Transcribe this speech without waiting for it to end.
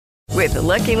With the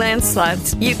Lucky Land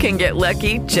Slots, you can get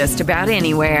lucky just about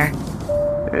anywhere.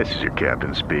 This is your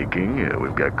captain speaking.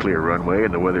 We've got clear runway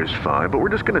and the weather's fine, but we're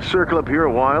just going to circle up here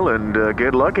a while and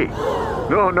get lucky.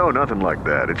 No, nothing like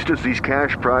that. It's just these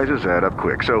cash prizes add up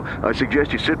quick. So I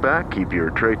suggest you sit back, keep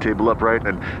your tray table upright,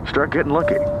 and start getting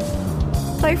lucky.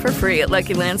 Play for free at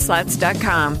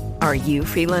LuckyLandSlots.com. Are you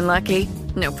feeling lucky?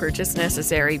 No purchase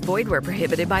necessary. Void where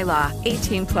prohibited by law.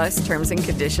 18 plus terms and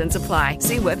conditions apply.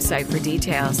 See website for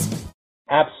details.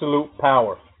 Absolute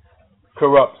power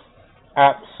corrupts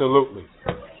absolutely.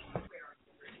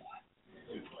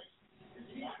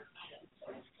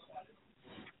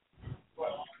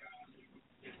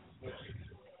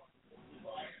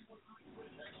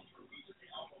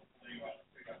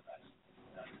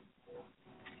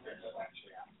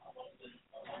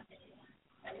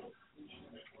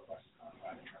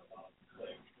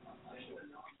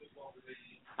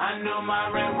 I knew my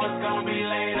rent was gonna be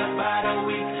late about a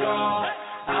week ago.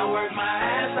 I worked my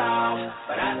ass off,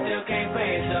 but I still can't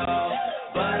pay it though.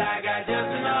 But I got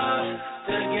just enough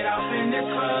to get off in this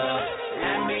club.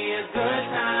 Have me a good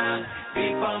time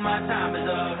before my time is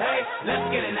up. Hey, let's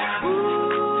get it now.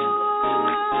 Ooh,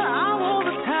 I want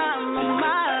the time of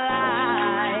my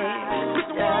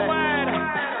life.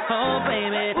 Yeah. Oh,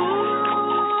 baby. Ooh,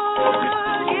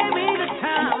 give me the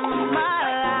time of my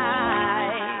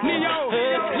life.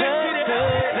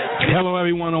 Hello,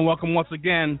 everyone, and welcome once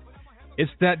again.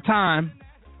 It's that time.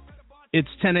 It's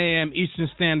 10 a.m. Eastern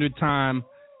Standard Time.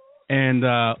 And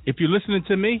if you're listening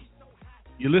to me,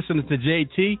 you're listening to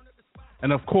JT.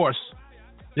 And, of course,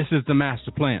 this is the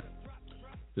Masterplan.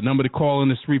 The number to call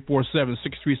in is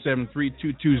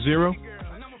 347-637-3220.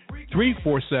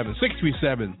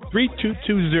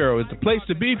 347-637-3220 is the place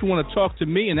to be if you want to talk to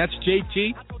me, and that's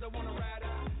JT.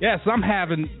 Yes, I'm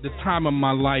having the time of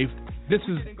my life. This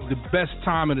is the best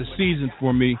time of the season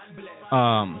for me.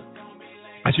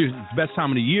 Actually, it's the best time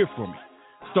of the year for me.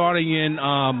 Starting in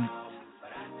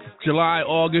July,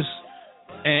 August,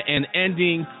 and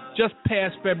ending just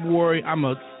past February. I'm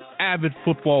an avid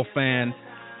football fan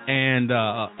and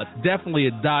definitely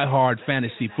a diehard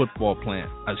fantasy football fan.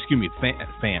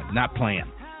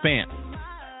 Fan.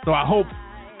 So I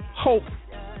hope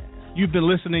you've been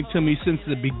listening to me since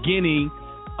the beginning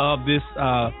of this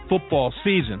football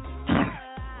season,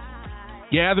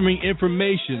 gathering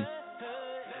information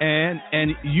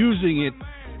and using it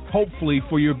hopefully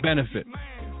for your benefit.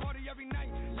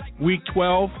 Week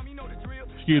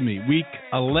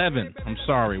 11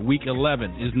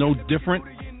 is no different.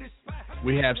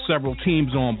 We have several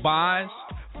teams on byes.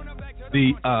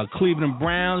 The Cleveland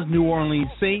Browns, New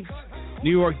Orleans Saints, New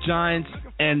York Giants,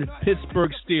 and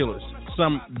Pittsburgh Steelers.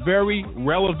 Some very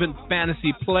relevant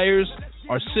fantasy players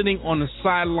are sitting on the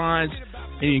sidelines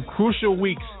in crucial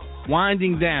weeks,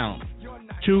 winding down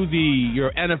to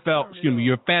your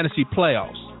fantasy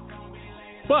playoffs.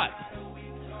 But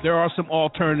there are some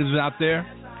alternatives out there.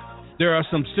 There are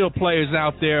some still players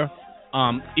out there,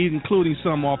 including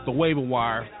some off the waiver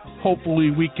wire. Hopefully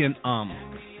we can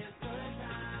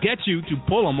get you to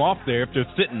pull them off there if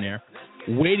they're sitting there,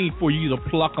 waiting for you to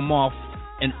pluck them off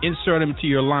and insert them into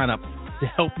your lineup to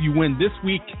help you win this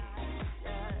week,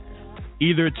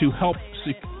 either to help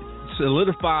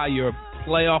solidify your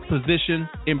playoff position,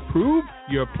 improve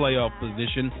your playoff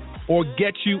position, or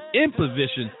get you in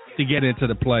position to get into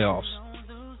the playoffs.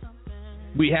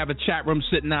 We have a chat room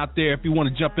sitting out there. If you want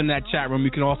to jump in that chat room,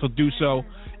 you can also do so.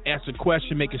 Ask a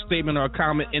question, make a statement or a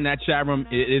comment in that chat room.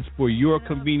 It is for your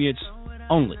convenience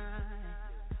only.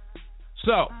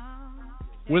 So,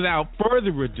 without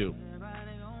further ado,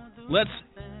 let's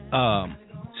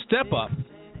step up.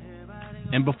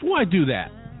 And before I do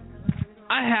that,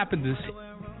 I happen to see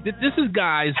this is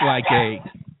guys like a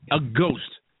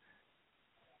ghost.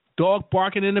 Dog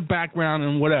barking in the background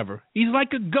and whatever. He's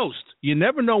like a ghost. You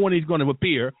never know when he's going to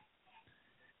appear.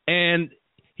 And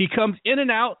he comes in and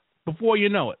out before you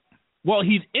know it. Well,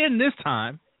 he's in this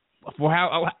time for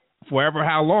how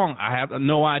long, I have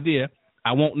no idea.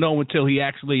 I won't know until he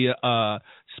actually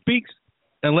speaks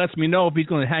and lets me know if he's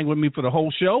going to hang with me for the whole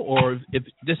show or if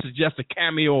this is just a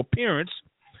cameo appearance.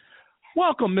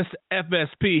 Welcome, Mr.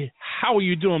 FSP. How are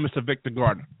you doing, Mr. Victor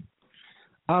Gardner?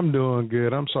 I'm doing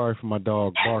good. I'm sorry for my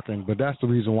dog barking, but that's the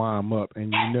reason why I'm up,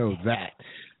 and you know that.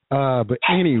 But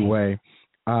anyway,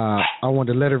 I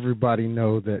wanted to let everybody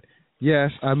know that,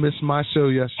 yes, I missed my show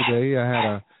yesterday. I had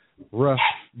a rough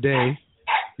day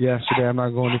yesterday. I'm not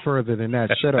going any further than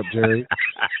that. Shut up, Jerry.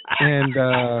 And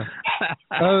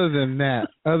other than that,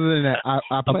 I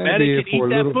plan to be here for a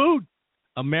little. Food.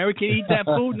 American eat that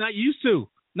food. Not used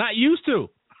to.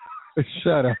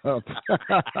 Shut up.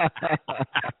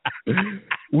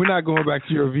 we're not going back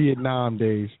to your Vietnam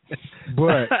days.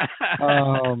 But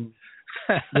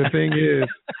the thing is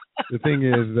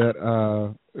that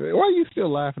why are you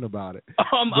still laughing about it?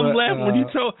 I'm laughing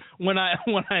when I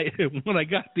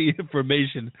got the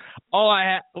information.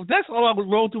 That's all I would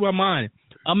roll through my mind.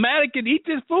 A man can eat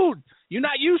this food you're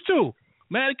not used to.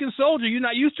 Mannequin soldier, you're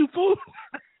not used to food.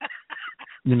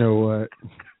 You know what?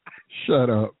 Shut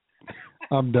up.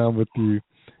 I'm done with you.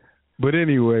 But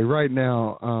anyway, right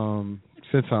now,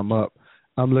 since I'm up,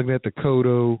 I'm looking at the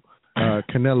Cotto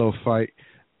Canelo fight.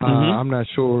 I'm not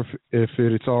sure if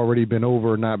it's already been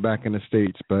over or not back in the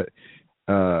States, but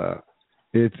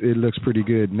it looks pretty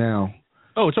good now.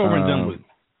 Oh, it's over and done with.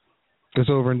 It's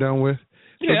over and done with?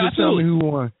 Yeah, so just tell me who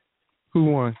won. Who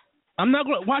won? I'm not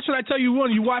going. Why should I tell you who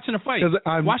won? You're watching a fight.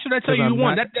 Why should I tell you who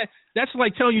won? That's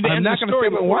like telling you the end of the story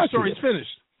before the story's finished.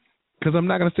 Because I'm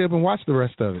not going to stay up and watch the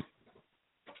rest of it.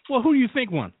 Well, who do you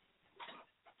think won?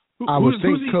 I would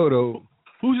think Cotto.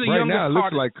 Who's the right youngest? Now it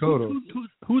looks like Cotto.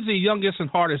 Who's the youngest and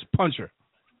hardest puncher?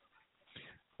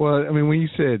 Well, I mean, when you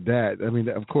said that, I mean,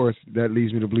 of course, that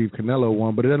leads me to believe Canelo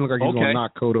won, but it doesn't look like he's going to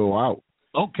knock Cotto out.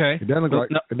 Okay. It doesn't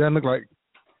look like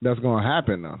that's going to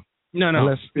happen, though. No.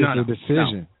 Unless it's a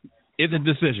decision. No. It's a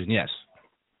decision, yes.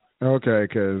 Okay,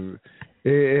 because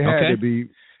it had to be.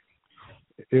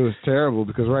 It was terrible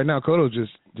because right now Cotto's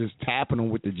just tapping him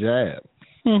with the jab.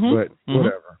 But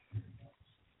whatever.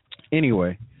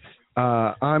 Anyway,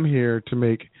 I'm here to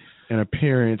make an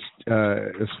appearance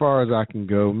as far as I can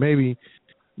go. Maybe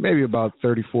about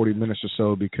 30, 40 minutes or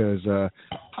so because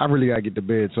I really got to get to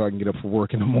bed so I can get up for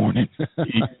work in the morning.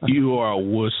 You are a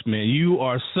wuss, man. You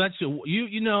are such a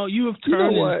you have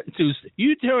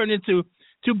turned into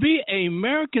to be an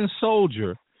American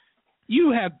soldier.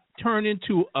 You have turned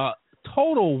into a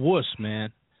total wuss,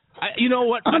 man. You know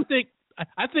what? I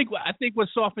think what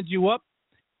softens you up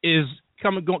is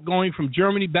going from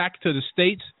Germany back to the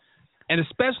States, and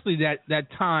especially that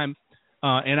time.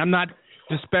 And I'm not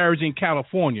disparaging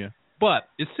California, but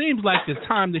it seems like the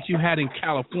time that you had in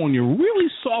California really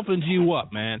softened you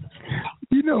up, man.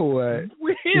 You know what?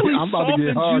 Really I'm about to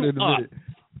get hard in a up. minute.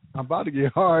 I'm about to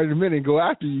get hard in a minute and go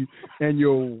after you and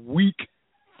your weak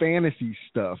fantasy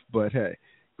stuff. But hey,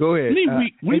 go ahead.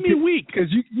 What do you mean weak?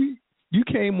 Because you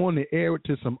came on the air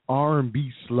to some R&B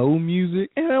slow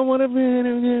music, and I don't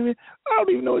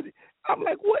even know. I'm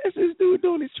like, what is this dude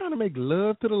doing? He's trying to make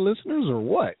love to the listeners or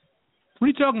what? What are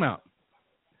you talking about?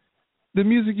 The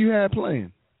music you had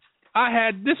playing. I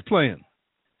had this playing.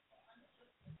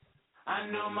 I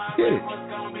knew my rent was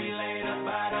gonna be late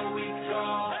about a week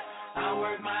ago. I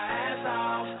worked my ass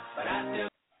off, but I still.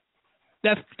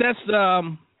 That's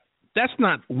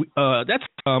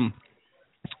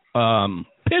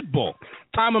Pitbull.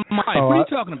 Time of my life. What are you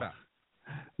talking about?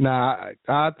 Nah,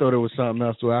 I thought it was something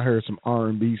else. So I heard some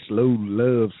R&B slow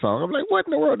love song. I'm like, what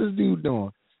in the world is this dude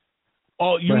doing?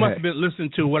 Oh, you must have been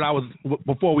listening to what I was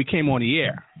before we came on the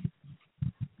air.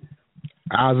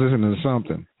 I was listening to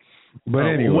something. But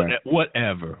anyway.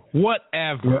 Whatever.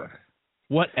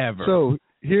 So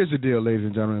here's the deal, ladies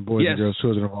and gentlemen, boys and girls,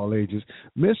 children of all ages.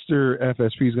 Mr.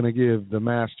 FSP is going to give the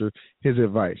master his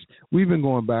advice. We've been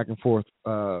going back and forth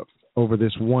over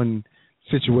this one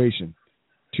situation.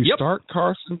 To start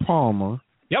Carson Palmer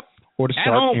or to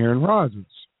start Aaron Rodgers.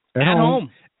 At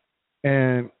home.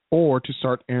 Or to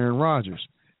start Aaron Rodgers.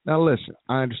 Now, listen,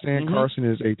 I understand Carson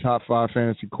is a top 5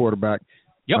 fantasy quarterback.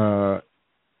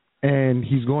 And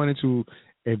he's going into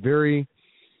a very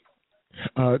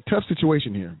tough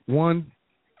situation here. One,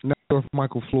 not sure if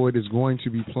Michael Floyd is going to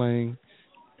be playing.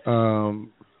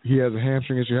 He has a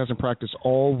hamstring issue, hasn't practiced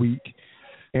all week.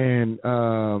 And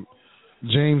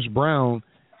James Brown,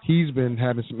 he's been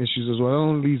having some issues as well.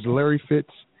 Only leaves Larry Fitz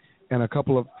and a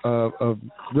couple of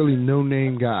really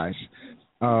no-name guys.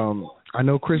 I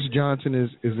know Chris Johnson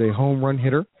is a home run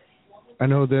hitter. I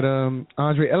know that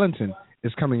Andre Ellington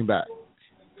is coming back.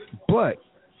 But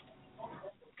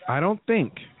I don't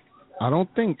think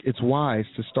it's wise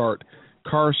to start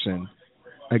Carson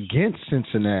against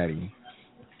Cincinnati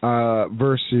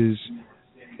versus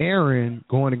Aaron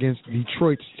going against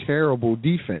Detroit's terrible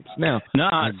defense. Now,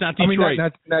 it's not Detroit.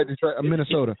 Not Detroit.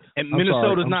 Minnesota.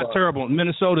 Minnesota's not terrible.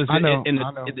 Minnesota's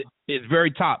it's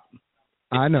very top.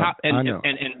 I know.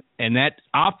 And that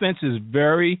offense is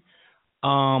very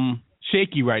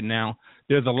shaky right now.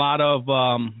 There's a lot of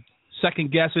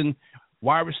second guessing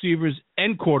wide receivers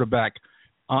and quarterback,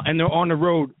 and they're on the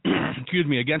road.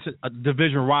 Against a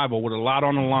division rival with a lot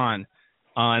on the line.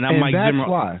 And Mike Zimmer.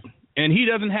 Why. And he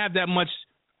doesn't have that much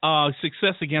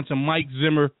success against a Mike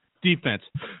Zimmer defense.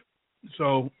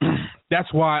 So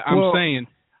that's why I'm saying,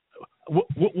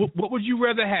 what would you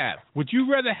rather have? Would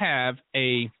you rather have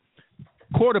a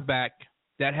quarterback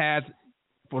that has,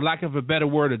 for lack of a better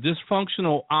word, a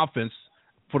dysfunctional offense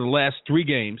for the last 3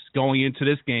 games going into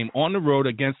this game on the road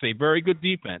against a very good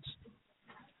defense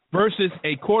versus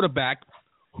a quarterback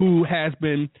who has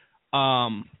been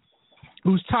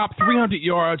who's topped 300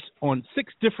 yards on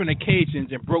 6 different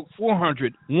occasions and broke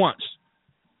 400 once,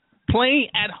 playing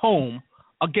at home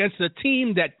against a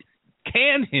team that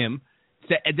canned him,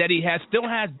 that he still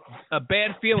has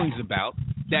bad feelings about,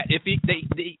 that if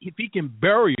he can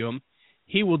bury him,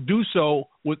 he will do so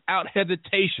without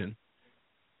hesitation.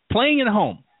 Playing at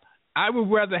home, I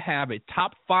would rather have a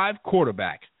top 5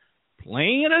 quarterback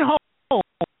playing at home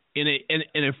in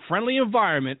a friendly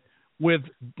environment, with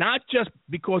not just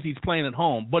because he's playing at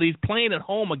home, but he's playing at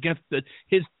home against the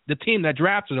team that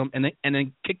drafted him and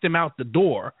then kicked him out the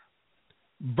door,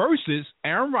 versus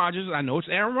Aaron Rodgers. I know it's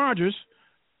Aaron Rodgers,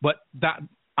 but that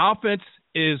offense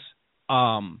is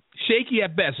shaky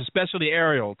at best, especially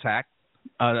aerial attack.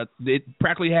 They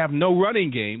practically have no running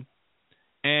game,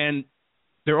 and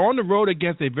they're on the road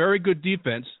against a very good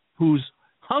defense who's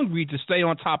hungry to stay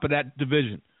on top of that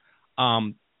division.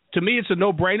 To me, it's a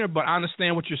no-brainer, but I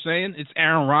understand what you're saying. It's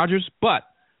Aaron Rodgers. But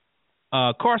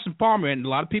Carson Palmer, and a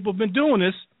lot of people have been doing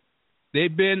this,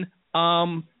 they've been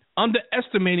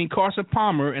underestimating Carson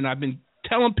Palmer, and I've been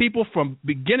telling people from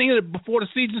before the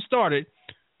season started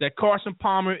that Carson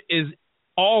Palmer is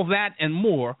all that and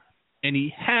more, and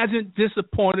he hasn't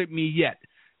disappointed me yet.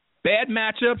 Bad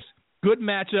matchups, good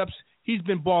matchups, he's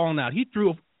been balling out. He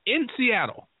threw in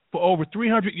Seattle for over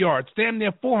 300 yards, damn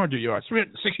near 400 yards,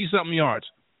 360-something yards.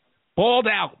 Balled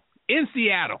out in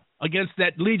Seattle against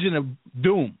that Legion of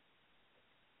Doom.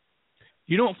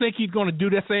 You don't think he's going to do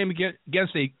the same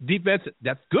against a defense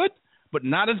that's good, but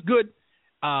not as good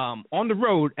on the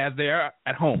road as they are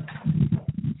at home?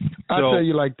 I'll tell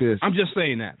you like this. I'm just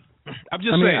saying that. I'm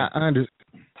just saying.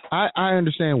 I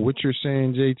understand what you're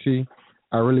saying, JT.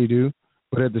 I really do.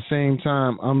 But at the same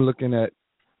time, I'm looking at,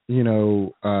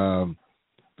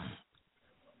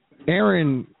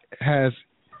 Aaron has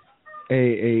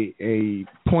a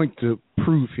point to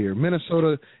prove here.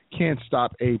 Minnesota can't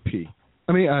stop AP.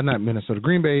 Not Minnesota.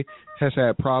 Green Bay has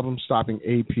had problems stopping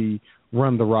AP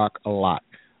run the rock a lot.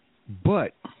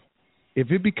 But if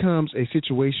it becomes a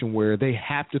situation where they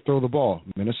have to throw the ball,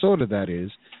 Minnesota that is,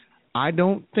 I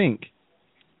don't think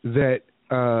that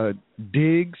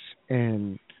Diggs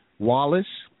and Wallace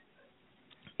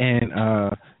and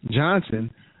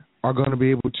Johnson are going to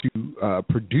be able to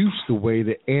produce the way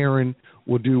that Aaron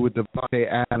will do with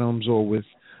Devontae Adams or with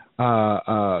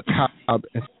Cobb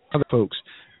and other folks.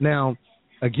 Now,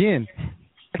 again,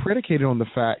 predicated on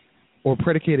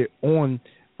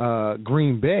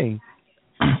Green Bay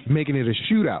making it a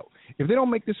shootout. If they don't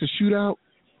make this a shootout,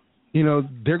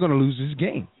 they're going to lose this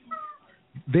game.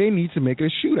 They need to make it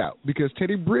a shootout because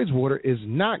Teddy Bridgewater is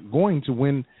not going to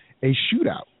win a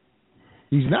shootout.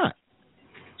 He's not.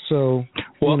 So,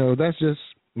 that's just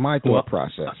my thought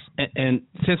process. And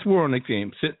since we're on the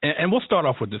game, and we'll start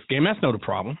off with this game, that's not a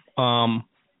problem. I'm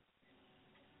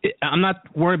not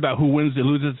worried about who wins or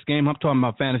loses this game. I'm talking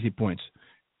about fantasy points.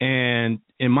 And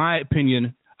in my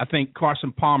opinion, I think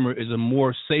Carson Palmer is a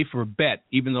more safer bet,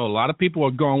 even though a lot of people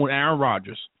are going with Aaron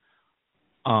Rodgers.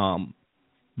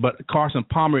 But Carson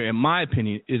Palmer, in my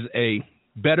opinion, is a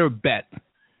better bet.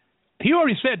 He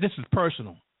already said this is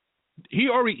personal. He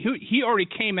already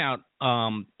came out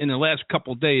in the last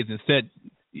couple of days and said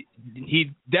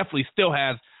he definitely still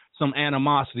has some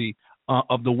animosity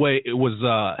of the way it was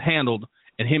handled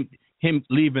and him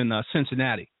leaving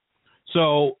Cincinnati.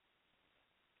 So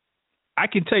I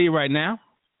can tell you right now,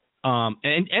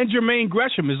 and Jermaine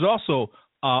Gresham is also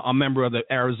a member of the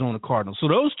Arizona Cardinals. So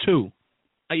those two,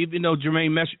 even though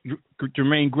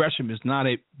Jermaine Gresham is not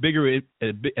as big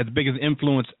an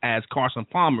influence as Carson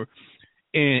Palmer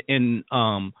in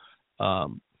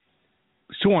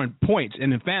scoring points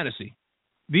and in fantasy,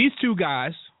 these two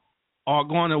guys are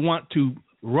going to want to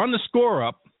run the score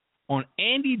up on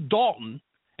Andy Dalton.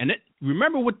 And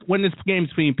remember when this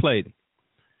game's being played.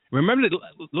 Remember the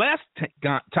last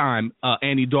time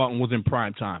Andy Dalton was in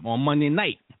prime time on Monday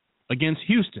night against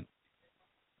Houston.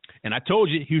 And I told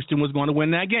you Houston was going to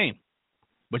win that game.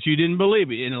 But you didn't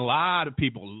believe it. And a lot of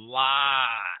people,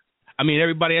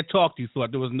 everybody I talked to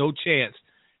thought there was no chance.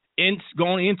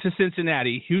 Going into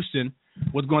Cincinnati, Houston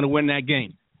was going to win that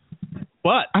game.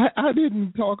 But I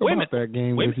didn't talk about that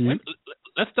game with you.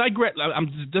 Let's digress. I'm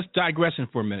just digressing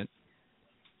for a minute.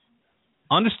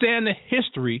 Understand the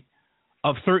history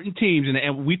of certain teams,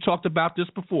 and we talked about this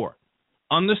before.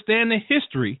 Understand the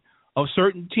history of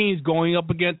certain teams going up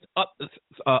against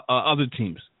other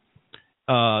teams.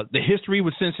 The history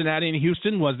with Cincinnati and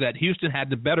Houston was that Houston had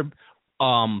the better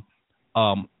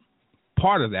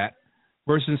part of that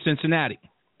versus Cincinnati.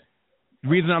 The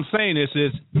reason I'm saying this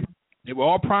is they were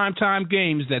all primetime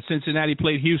games that Cincinnati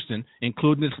played Houston,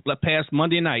 including this past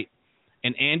Monday night.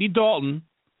 And Andy Dalton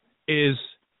is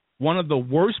one of the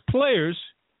worst players,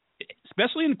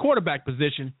 especially in the quarterback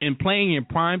position, in playing in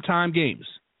primetime games.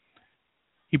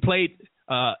 He played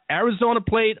Arizona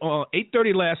played on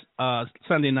 8:30 last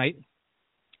Sunday night,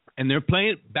 and they're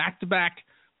playing back-to-back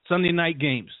Sunday night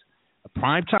games. A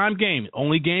primetime game.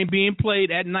 Only game being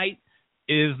played at night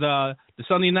is the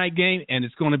Sunday night game, and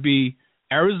it's going to be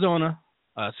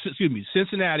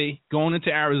Cincinnati going into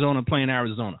Arizona, playing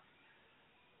Arizona.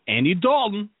 Andy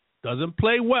Dalton doesn't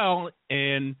play well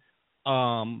in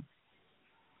primetime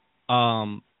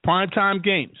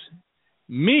games,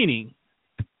 meaning,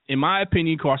 in my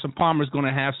opinion, Carson Palmer is going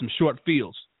to have some short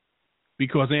fields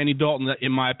because Andy Dalton,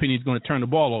 in my opinion, is going to turn the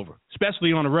ball over,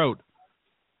 especially on the road.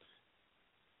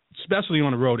 Especially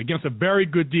on the road against a very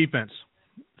good defense.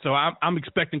 So I'm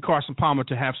expecting Carson Palmer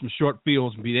to have some short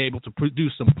fields and be able to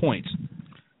produce some points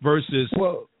versus,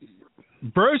 and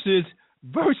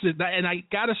I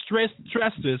got to stress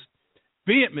this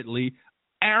vehemently,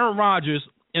 Aaron Rodgers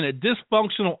in a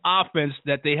dysfunctional offense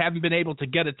that they haven't been able to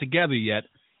get it together yet.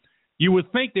 You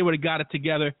would think they would have got it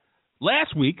together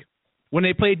last week when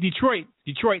they played Detroit.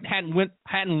 Detroit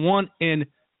hadn't won in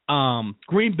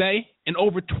Green Bay in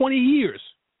over 20 years.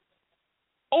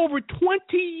 Over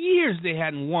 20 years they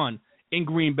hadn't won in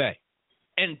Green Bay.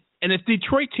 And it's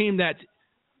Detroit team that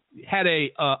had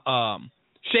a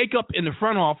shake-up in the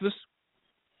front office,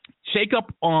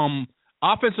 shake-up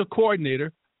offensive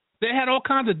coordinator. They had all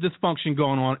kinds of dysfunction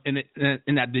going on in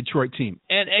that Detroit team.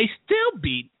 And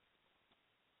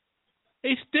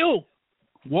they still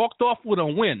walked off with a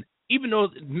win, even though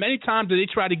many times they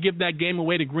tried to give that game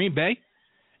away to Green Bay.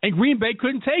 And Green Bay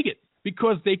couldn't take it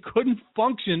because they couldn't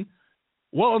function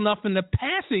well enough in the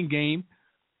passing game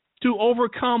to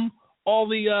overcome all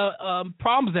the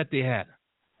problems that they had.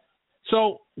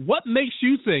 So what makes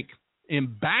you think in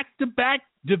back-to-back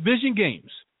division games,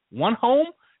 one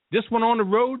home, this one on the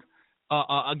road,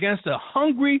 against a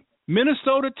hungry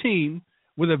Minnesota team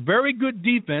with a very good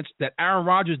defense that Aaron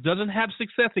Rodgers doesn't have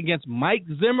success against Mike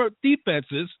Zimmer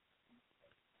defenses,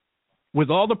 with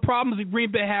all the problems that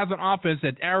Green Bay has on offense,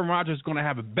 that Aaron Rodgers is going to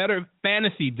have a better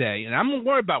fantasy day, and I'm not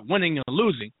worried about winning and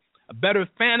losing, a better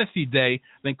fantasy day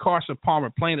than Carson Palmer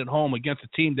playing at home against a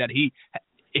team that he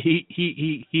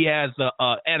has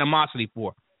animosity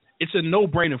for. It's a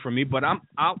no-brainer for me, but I'll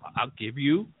give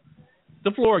you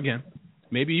the floor again.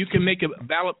 Maybe you can make a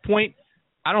valid point.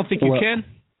 I don't think you can,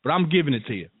 but I'm giving it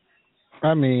to you.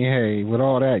 I mean, hey, with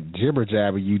all that jibber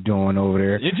jabber you doing over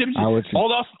there, all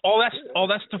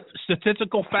that's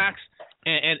statistical facts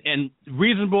and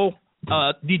reasonable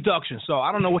deduction. So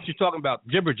I don't know what you're talking about,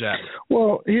 jibber jabber.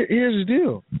 Well, here's the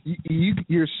deal: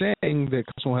 you're saying that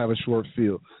Cubs will have a short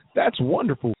field. That's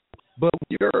wonderful, but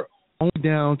you're only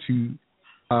down to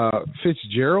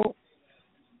Fitzgerald,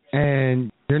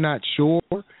 and you're not sure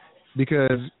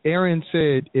because Aaron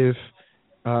said if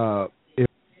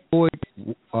Floyd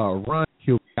run,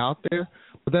 he'll be out there,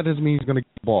 but that doesn't mean he's going to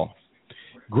get the ball.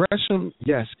 Gresham,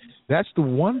 yes, that's the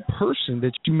one person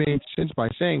that you made sense by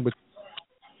saying, but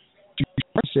you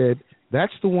said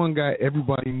that's the one guy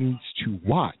everybody needs to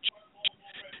watch.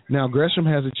 Now, Gresham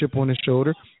has a chip on his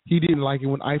shoulder. He didn't like it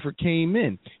when Eifert came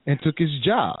in and took his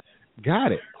job.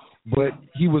 Got it. But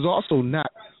he was also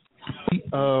not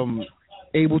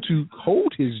able to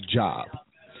hold his job.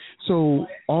 So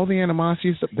all the animosity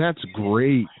and stuff, that's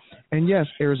great. And, yes,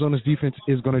 Arizona's defense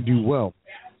is going to do well.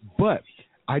 But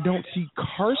I don't see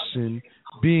Carson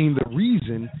being the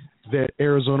reason that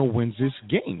Arizona wins this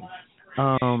game.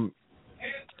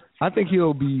 I think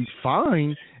he'll be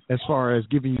fine as far as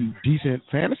giving you decent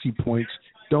fantasy points.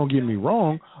 Don't get me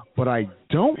wrong, but I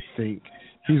don't think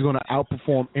he's going to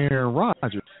outperform Aaron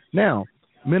Rodgers. Now,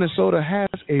 Minnesota has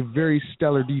a very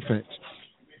stellar defense.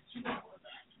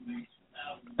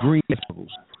 Green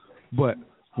struggles. But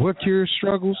what cures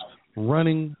struggles?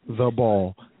 Running the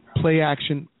ball. Play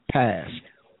action, pass.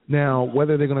 Now,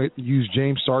 whether they're going to use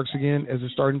James Starks again as a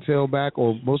starting tailback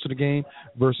or most of the game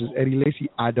versus Eddie Lacy,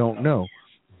 I don't know.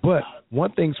 But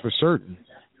one thing's for certain.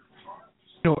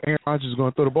 Aaron Rodgers is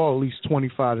going to throw the ball at least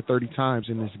 25 to 30 times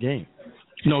in this game.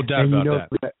 No doubt about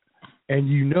that. And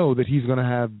you know that he's going to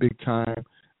have big-time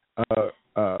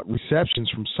receptions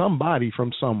from somebody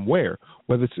from somewhere,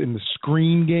 whether it's in the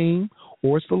screen game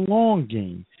or it's the long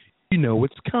game. You know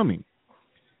it's coming.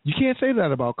 You can't say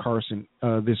that about Carson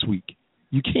this week.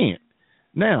 You can't.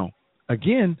 Now,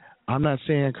 again, I'm not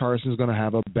saying Carson's going to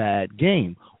have a bad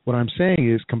game. What I'm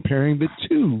saying is comparing the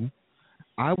two,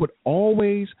 I would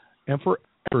always and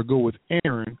ever go with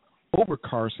Aaron over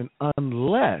Carson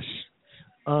unless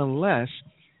this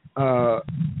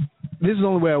is the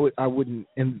only way I wouldn't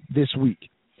in this week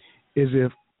is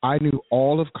if I knew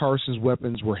all of Carson's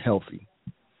weapons were healthy,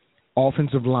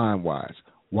 offensive line wise,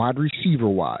 wide receiver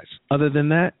wise. Other than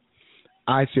that,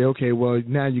 I'd say, okay, well,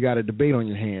 now you got a debate on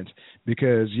your hands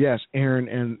because, yes, Aaron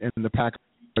and the Packers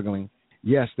are struggling.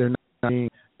 Yes, they're not being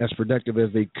as productive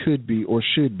as they could be or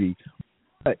should be.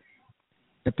 But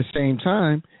at the same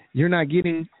time, you're not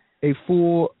getting a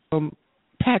full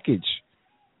package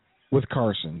with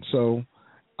Carson. So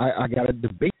I got to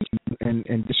debate you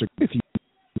and disagree with you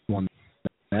on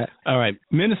that. All right,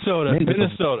 Minnesota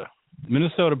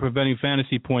preventing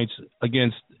fantasy points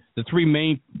against the three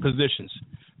main positions.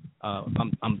 I'm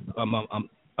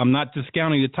not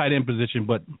discounting the tight end position,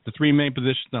 but the three main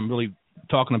positions I'm really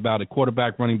talking about are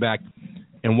quarterback, running back,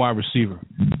 and wide receiver.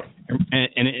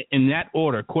 And in that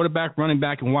order, quarterback, running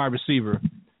back, and wide receiver,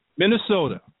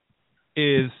 Minnesota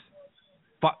is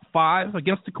 5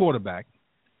 against the quarterback,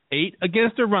 8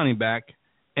 against the running back,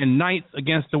 and 9th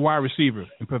against the wide receiver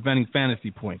in preventing fantasy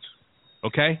points.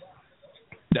 Okay?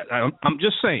 I'm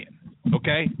just saying.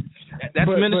 Okay? That's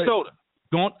Minnesota.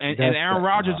 And Aaron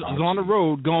Rodgers is on the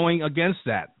road going against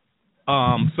that.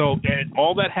 So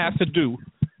all that has to do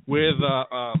with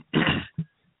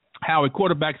how a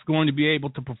quarterback is going to be able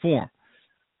to perform.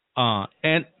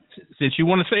 And since you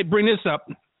want to bring this up,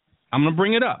 I'm going to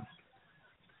bring it up.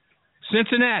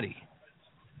 Cincinnati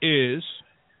is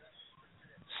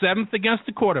 7th against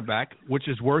the quarterback, which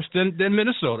is worse than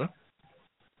Minnesota.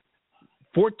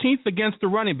 14th against the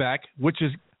running back, which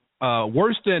is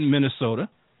worse than Minnesota.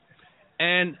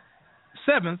 And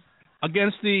 7th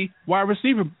against the wide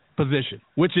receiver position,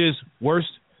 which is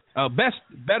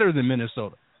better than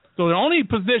Minnesota. So the only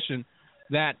position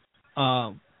that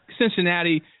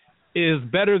Cincinnati is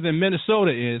better than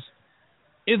Minnesota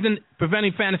isn't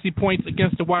preventing fantasy points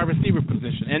against the wide receiver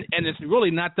position. And it's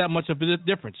really not that much of a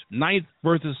difference, 9th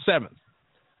versus 7th.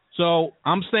 So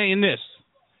I'm saying this.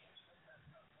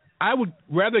 I would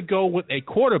rather go with a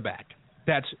quarterback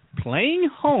that's playing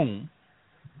home,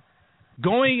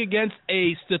 going against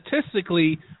a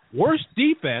statistically worse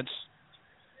defense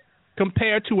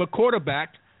compared to a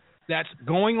quarterback that's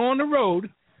going on the road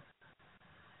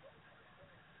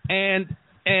and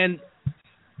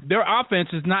their offense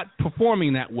is not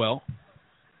performing that well,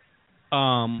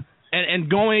 and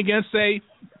going against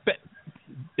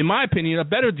in my opinion, a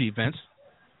better defense,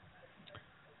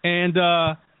 and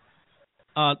the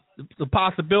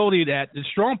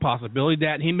strong possibility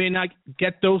that he may not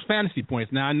get those fantasy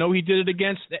points. Now, I know he did it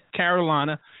against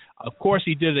Carolina. Of course,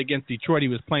 he did it against Detroit. He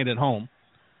was playing at home.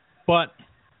 But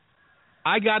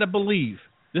I got to believe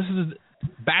this is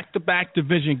back-to-back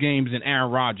division games in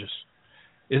Aaron Rodgers.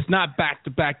 It's not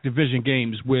back-to-back division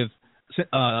games with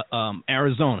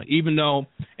Arizona, even though,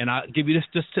 and I'll give you this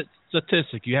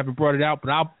statistic. You haven't brought it out,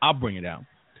 but I'll bring it out.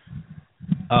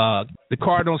 The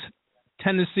Cardinals'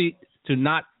 tendency to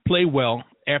not play well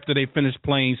after they finish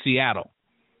playing Seattle,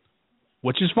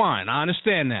 which is fine. I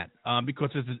understand that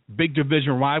because it's a big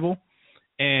division rival,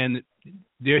 and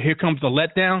here comes the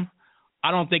letdown.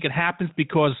 I don't think it happens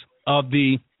because of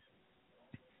the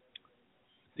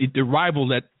rival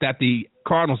that the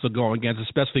Cardinals are going against,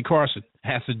 especially Carson,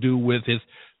 has to do with his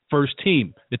first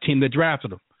team, the team that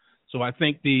drafted him. So I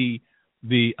think the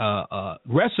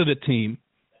rest of the team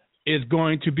is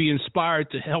going to be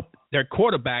inspired to help their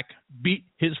quarterback beat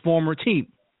his former team.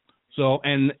 So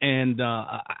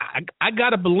I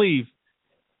gotta believe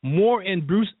more in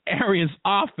Bruce Arians'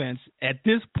 offense at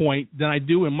this point than I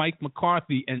do in Mike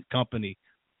McCarthy and company,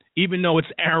 even though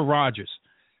it's Aaron Rodgers.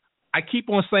 I keep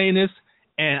on saying this,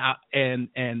 and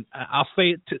I'll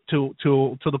say it till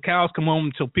the cows come home,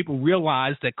 until people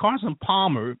realize that Carson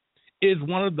Palmer is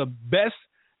one of the best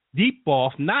deep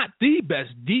ball, not the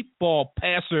best deep ball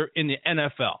passer in the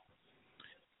NFL.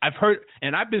 I've heard,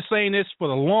 and I've been saying this for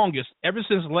the longest, ever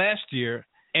since last year,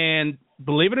 and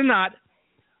believe it or not,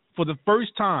 for the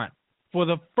first time,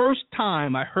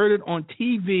 I heard it on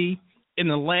TV in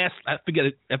the last, I think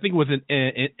it was in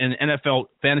NFL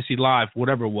Fantasy Live,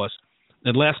 whatever it was,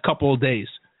 the last couple of days,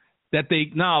 that they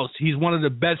acknowledged he's one of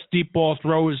the best deep ball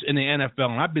throwers in the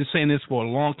NFL. And I've been saying this for a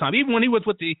long time. Even when he was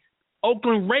with the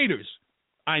Oakland Raiders,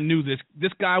 I knew this.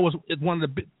 This guy was one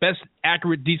of the best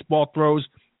accurate deep ball throws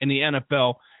in the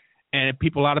NFL. And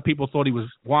a lot of people thought he was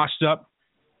washed up.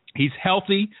 He's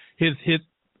healthy. His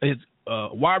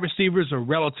wide receivers are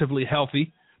relatively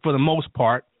healthy for the most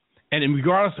part. And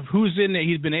regardless of who's in there,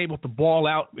 he's been able to ball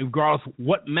out, regardless of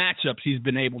what matchups he's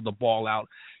been able to ball out.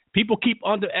 People keep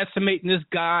underestimating this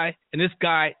guy, and this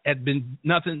guy had been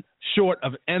nothing short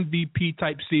of an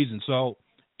MVP-type season. So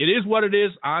it is what it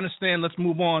is. I understand. Let's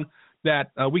move on.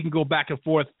 That we can go back and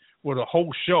forth with a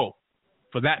whole show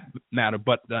for that matter,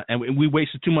 but and we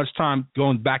wasted too much time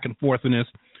going back and forth in this.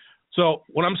 So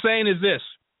what I'm saying is this: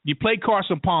 you play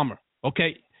Carson Palmer,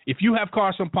 okay? If you have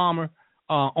Carson Palmer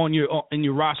in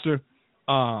your roster,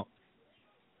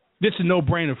 this is a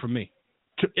no-brainer for me.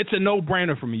 It's a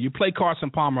no-brainer for me. You play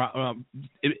Carson Palmer.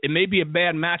 It may be a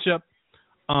bad matchup,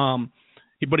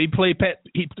 but he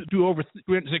threw over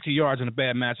 360 yards in a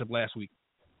bad matchup last week.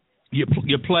 You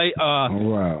play.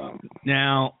 Wow.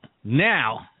 Now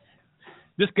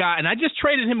this guy, and I just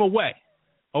traded him away.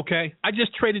 Okay, I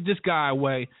just traded this guy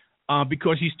away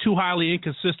because he's too highly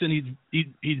inconsistent.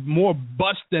 He's more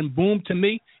bust than boom to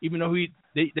me, even though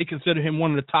they consider him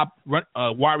one of the top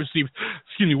wide receivers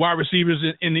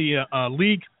in the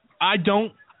league. I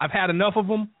don't. I've had enough of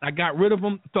them. I got rid of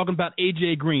them. I'm talking about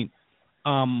A.J. Green.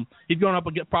 He's going up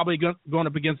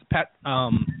against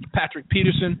Patrick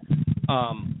Peterson.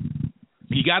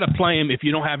 You got to play him if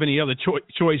you don't have any other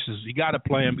choices. You got to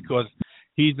play him because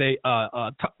he's a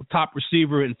top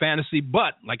receiver in fantasy.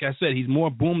 But like I said, he's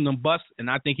more boom than bust, and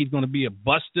I think he's going to be a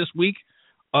bust this week.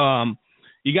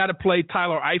 You got to play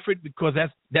Tyler Eifert because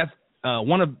that's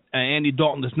one of Andy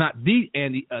Dalton. That's not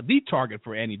the target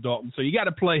for Andy Dalton. So you got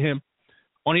to play him.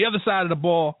 On the other side of the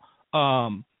ball,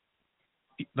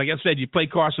 like I said, you play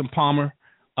Carson Palmer.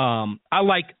 I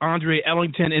like Andre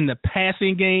Ellington in the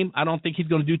passing game. I don't think he's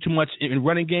going to do too much in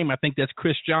running game. I think that's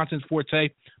Chris Johnson's forte.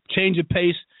 Change of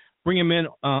pace, bring him in,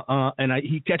 and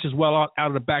he catches well out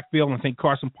of the backfield. And I think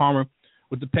Carson Palmer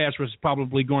with the pass rush is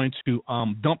probably going to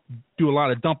do a lot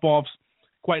of dump offs.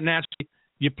 Quite naturally,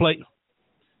 you play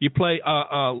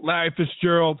Larry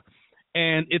Fitzgerald,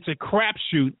 and it's a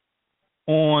crapshoot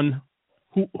on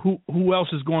who else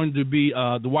is going to be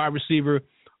the wide receiver.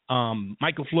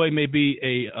 Michael Floyd may be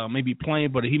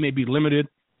playing, but he may be limited.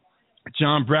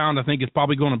 John Brown, I think, is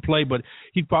probably going to play, but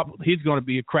he's going to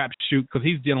be a crapshoot because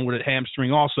he's dealing with a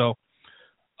hamstring also.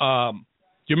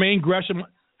 Jermaine Gresham,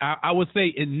 I would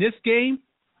say in this game,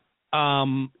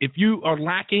 if you are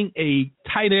lacking a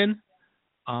tight end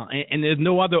and there's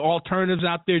no other alternatives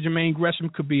out there, Jermaine Gresham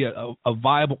could be a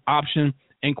viable option.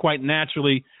 And quite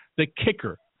naturally, the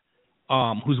kicker,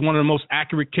 who's one of the most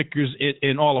accurate kickers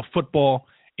in all of football,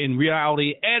 in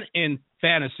reality and in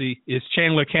fantasy, is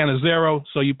Chandler Cannizzaro.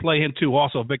 So you play him too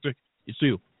also, Victor. It's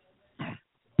you.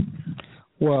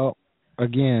 Well,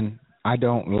 again, I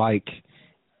don't like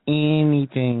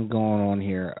anything going on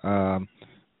here.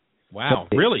 Wow,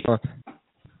 really?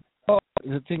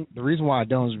 The reason why I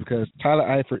don't is because Tyler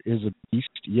Eifert is a beast,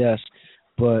 yes,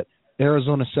 but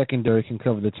Arizona's secondary can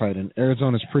cover the tight end.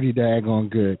 Arizona's pretty daggone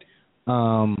good.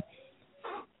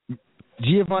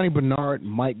 Giovanni Bernard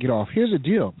might get off. Here's the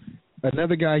deal.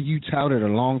 Another guy you touted a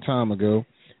long time ago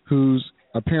who's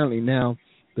apparently now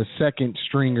the second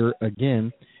stringer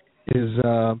again is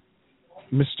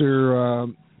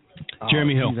Mr.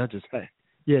 Jeremy Hill.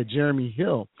 Jeremy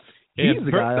Hill. He's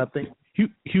the guy I think.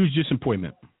 Huge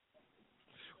disappointment.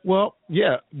 Well,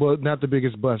 yeah. Well, not the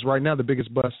biggest bust. Right now, the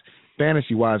biggest bust,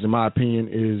 fantasy-wise, in my opinion,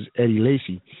 is Eddie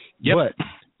Lacy. Yep.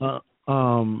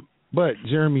 But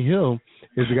Jeremy Hill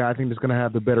is the guy I think that's going to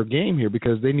have the better game here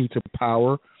because they need to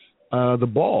power the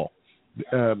ball.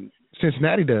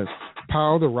 Cincinnati does.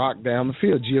 Power the rock down the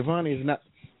field. Giovanni is not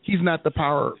 – he's not the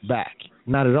power back.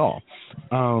 Not at all.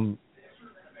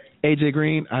 A.J.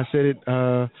 Green, I said it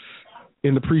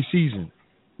in the preseason.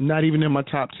 Not even in my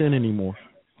top 10 anymore.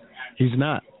 He's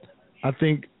not. I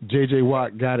think J.J.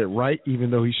 Watt got it right,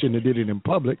 even though he shouldn't have did it in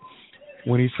public,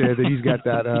 when he said that he's got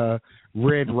that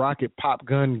red rocket pop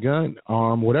gun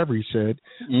arm, whatever he said.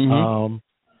 Mm-hmm.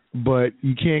 But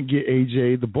you can't get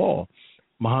A.J. the ball.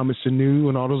 Mohamed Sanu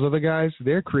and all those other guys,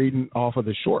 they're creating off of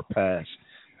the short pass.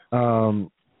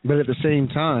 But at the same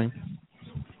time,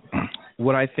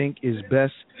 what I think is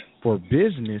best for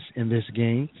business in this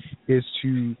game is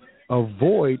to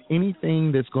avoid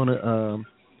anything that's going to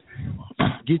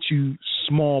get you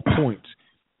small points.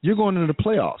 You're going into the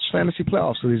playoffs, fantasy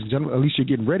playoffs, ladies and gentlemen. At least you're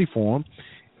getting ready for them.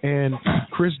 And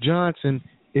Chris Johnson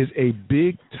is a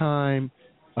big-time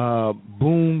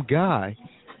boom guy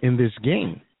in this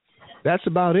game. That's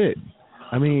about it.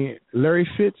 I mean, Larry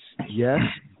Fitz, yes,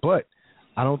 but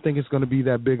I don't think it's going to be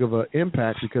that big of an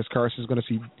impact because Carson's going to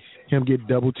see him get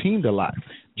double-teamed a lot.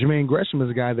 Jermaine Gresham is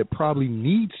a guy that probably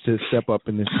needs to step up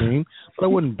in this game, but I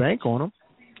wouldn't bank on him.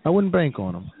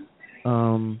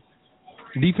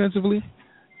 Defensively,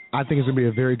 I think it's going to be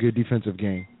a very good defensive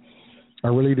game. I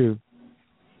really do.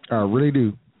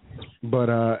 But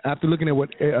after looking at what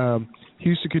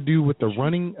Houston could do with the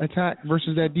running attack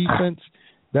versus that defense,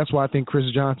 that's why I think Chris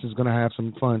Johnson is going to have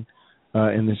some fun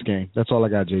in this game. That's all I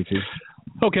got, JT.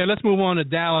 Okay, let's move on to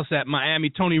Dallas at Miami.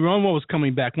 Tony Romo is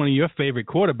coming back, one of your favorite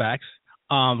quarterbacks.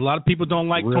 A lot of people don't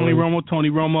like Tony Romo. Tony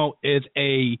Romo is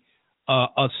a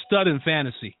stud in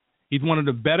fantasy. He's one of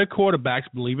the better quarterbacks,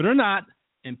 believe it or not,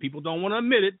 and people don't want to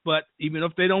admit it, but even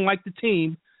if they don't like the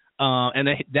team and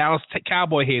the Dallas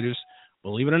Cowboy haters,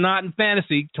 believe it or not, in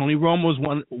fantasy, Tony Romo is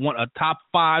a top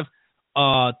five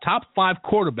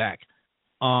quarterback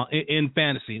in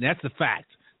fantasy. And that's a fact.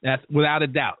 That's without a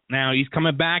doubt. Now, he's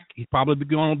coming back. He's probably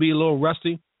going to be a little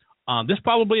rusty. This is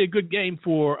probably a good game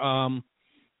for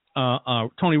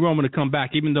Tony Romo to come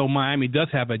back, even though Miami does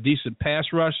have a decent pass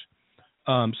rush.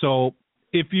 So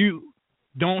if you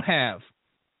don't have,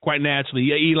 quite naturally,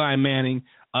 Eli Manning,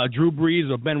 Drew Brees,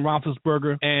 or Ben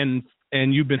Roethlisberger, and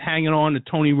you've been hanging on to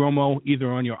Tony Romo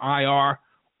either on your IR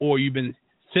or you've been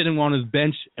sitting on his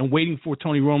bench and waiting for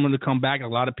Tony Romo to come back. A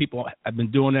lot of people have been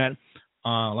doing that. A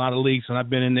lot of leagues that I've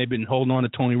been in, they've been holding on to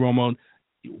Tony Romo,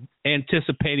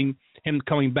 anticipating him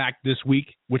coming back this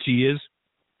week, which he is.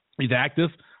 He's active.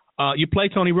 You play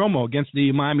Tony Romo against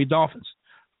the Miami Dolphins.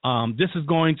 This is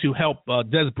going to help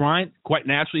Des Bryant. Quite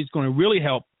naturally, it's going to really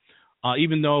help,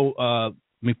 even though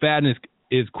McFadden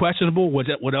is questionable. What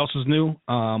else is new?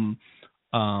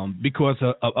 Because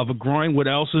of a groin, what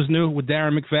else is new with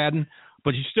Darren McFadden?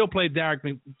 But you still play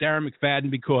Darren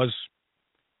McFadden because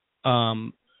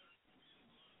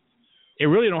they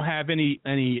really don't have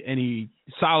any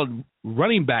solid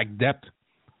running back depth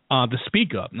to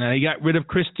speak of. Now, they got rid of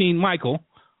Christine Michael,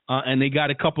 and they got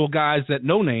a couple of guys that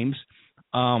no names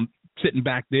sitting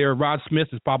back there. Rod Smith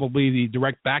is probably the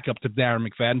direct backup to Darren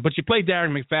McFadden. But you play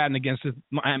Darren McFadden against the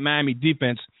Miami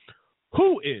defense,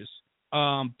 who is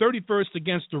 31st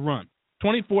against the run,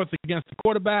 24th against the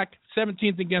quarterback,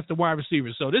 17th against the wide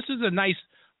receivers. So this is a nice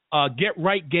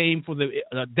get-right game for the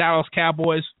Dallas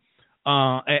Cowboys,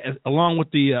 along with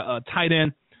the tight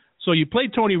end. So you play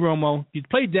Tony Romo, you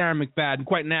play Darren McFadden.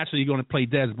 Quite naturally, you're going to play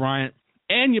Des Bryant,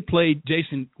 and you play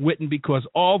Jason Witten because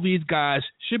all these guys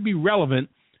should be relevant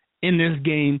in this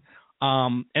game,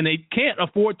 and they can't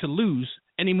afford to lose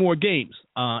any more games.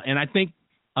 And I think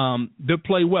they'll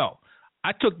play well.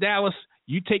 I took Dallas.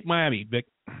 You take Miami, Vic.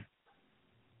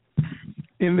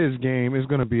 In this game, it's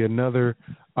going to be another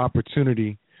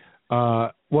opportunity.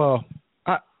 Cotto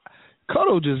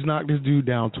just knocked this dude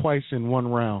down twice in one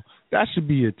round. That should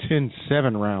be a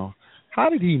 10-7 round. How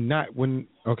did he not win?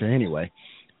 Okay, anyway.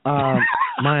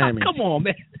 Miami. Come on,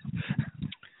 man.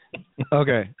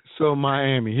 Okay, so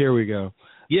Miami, here we go.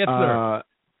 Yes, sir.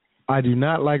 I do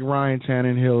not like Ryan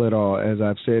Tannehill at all, as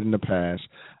I've said in the past.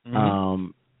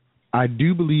 Mm-hmm. I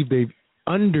do believe they've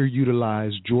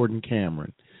underutilized Jordan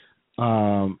Cameron.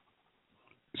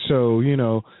 So,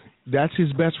 that's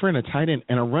his best friend, a tight end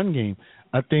and a run game.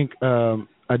 I think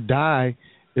Adai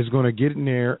is going to get in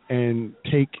there and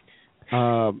take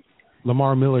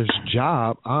Lamar Miller's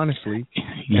job, honestly,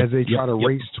 as they try to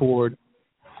race toward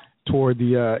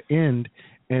the end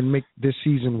and make this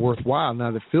season worthwhile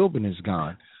now that Philbin is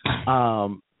gone.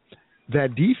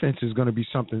 That defense is going to be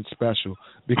something special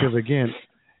because, again,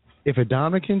 if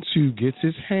Adamakin Suh gets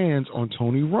his hands on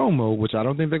Tony Romo, which I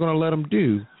don't think they're going to let him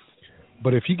do,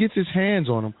 but if he gets his hands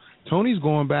on him, Tony's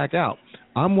going back out.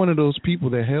 I'm one of those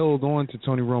people that held on to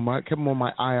Tony Romo. I kept him on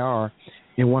my IR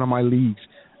in one of my leagues.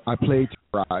 I played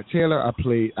Rod Taylor. I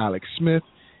played Alex Smith.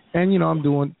 And, I'm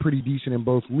doing pretty decent in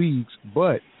both leagues.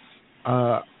 But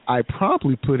I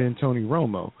promptly put in Tony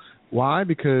Romo. Why?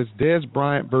 Because Des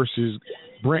Bryant versus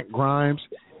Brent Grimes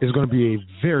is going to be a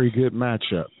very good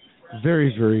matchup.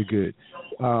 Very, very good.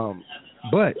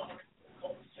 But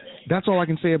that's all I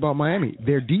can say about Miami.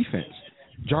 Their defense.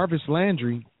 Jarvis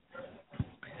Landry,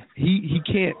 he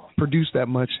can't produce that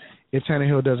much if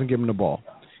Tannehill doesn't give him the ball.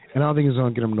 And I don't think he's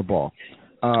going to get him the ball.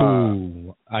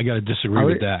 I got to disagree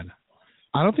with that.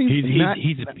 I don't think he's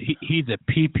a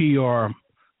PPR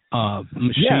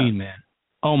machine, man.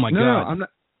 Oh, my God. No,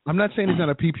 I'm not saying he's not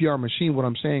a PPR machine. What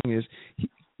I'm saying is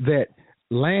that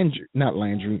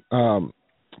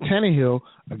Tannehill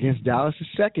against Dallas'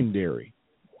 secondary.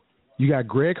 You got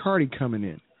Greg Hardy coming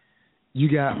in. You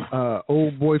got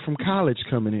old boy from college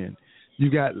coming in.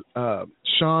 You got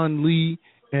Sean Lee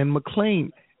and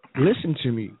McClain. Listen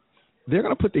to me. They're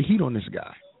going to put the heat on this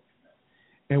guy.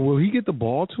 And will he get the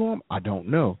ball to him? I don't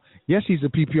know. Yes, he's a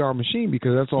PPR machine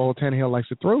because that's all Tannehill likes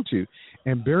to throw to.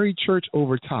 And Barry Church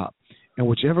over top. And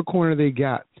whichever corner they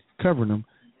got covering him,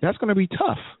 that's going to be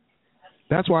tough.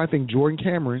 That's why I think Jordan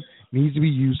Cameron needs to be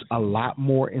used a lot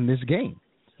more in this game.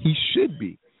 He should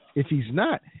be. If he's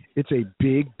not, it's a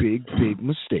big, big, big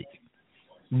mistake.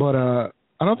 But I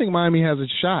don't think Miami has a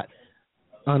shot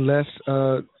unless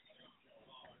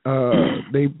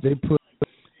they put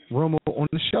Romo on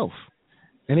the shelf.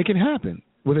 And it can happen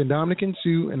with Ndamukong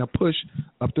Suh and a push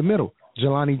up the middle.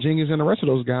 Jelani Jenkins and the rest of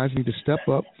those guys need to step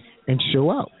up and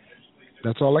show out.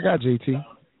 That's all I got, JT.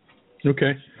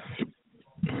 Okay.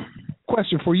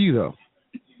 Question for you, though.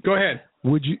 Go ahead.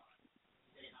 Would you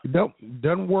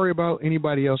don't worry about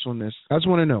anybody else on this. I just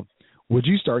want to know, would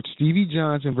you start Stevie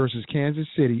Johnson versus Kansas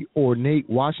City or Nate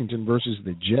Washington versus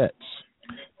the Jets?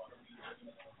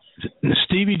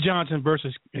 Stevie Johnson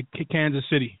versus Kansas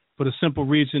City, for the simple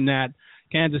reason that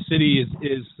Kansas City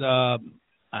is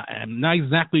I'm not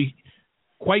exactly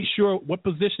quite sure what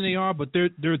position they are, but they're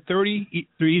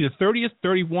either 30th,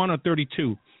 31, or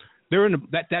 32. They're in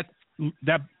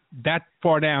that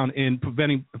far down in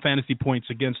preventing fantasy points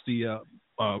against the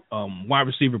wide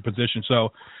receiver position. So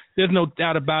there's no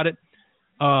doubt about it.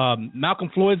 Malcolm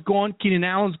Floyd's gone. Keenan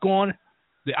Allen's gone.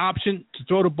 The option to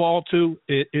throw the ball to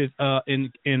is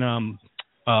in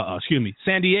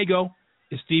San Diego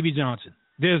is Stevie Johnson.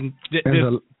 There's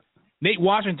Nate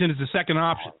Washington is the second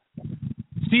option.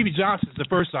 Stevie Johnson is the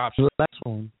first option. Last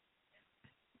one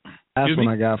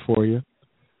I got for you.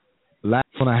 Last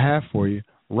one I have for you.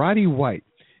 Roddy White.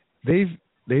 They've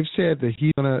said that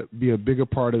he's gonna be a bigger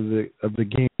part of the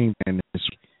game than this.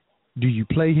 Do you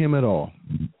play him at all?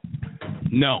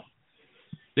 No.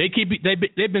 They've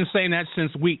been saying that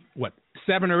since week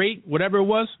 7 or 8, whatever it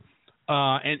was,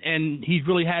 and he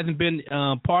really hasn't been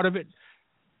part of it.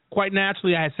 Quite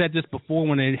naturally, I had said this before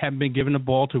when they haven't been giving the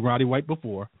ball to Roddy White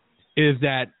before, is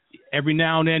that every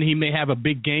now and then he may have a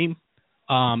big game.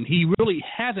 He really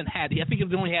hasn't had. I think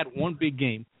he's only had one big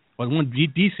game or one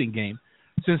decent game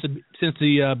since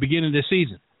the beginning of the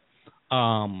season.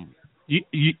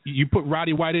 You put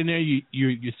Roddy White in there,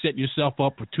 you're setting yourself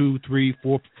up for 2, 3,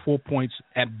 4 points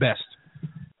at best.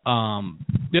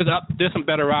 There's some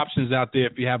better options out there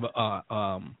if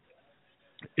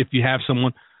you have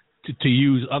someone to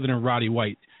use other than Roddy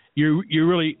White. You're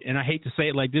really, and I hate to say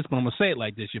it like this, but I'm gonna say it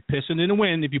like this: you're pissing in the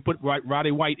wind if you put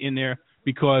Roddy White in there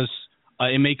because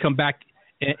it may come back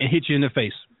and hit you in the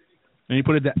face. And you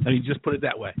just put it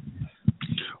that way.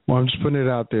 Well, I'm just putting it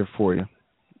out there for you.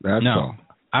 That's all.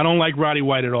 I don't like Roddy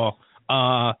White at all.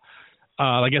 Like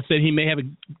I said, he may have a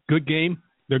good game.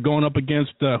 They're going up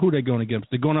against who are they going against?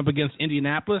 They're going up against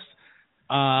Indianapolis.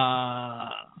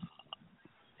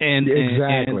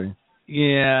 Exactly.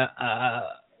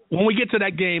 When we get to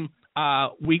that game,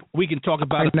 we can talk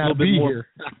about it a little bit more.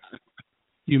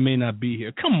 You may not be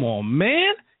here. Come on,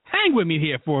 man. Hang with me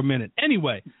here for a minute.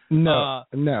 Anyway. No.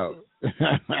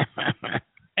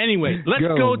 Anyway, let's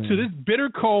go to this bitter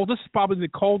cold. This is probably the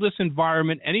coldest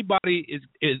environment anybody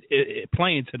is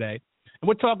playing today. And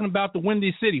we're talking about the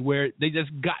Windy City, where they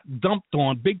just got dumped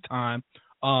on big time,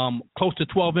 close to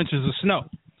 12 inches of snow.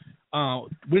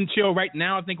 Wind chill right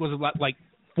now, I think, was like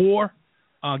 4.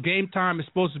 Game time is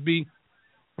supposed to be,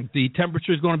 the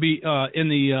temperature is going to be in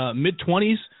the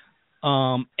mid-20s.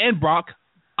 And Brock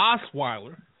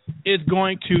Osweiler is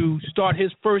going to start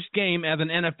his first game as an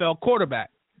NFL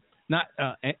quarterback.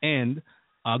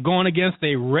 Going against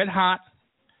a red-hot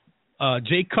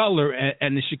Jay Cutler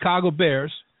and the Chicago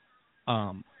Bears,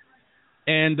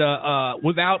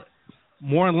 without,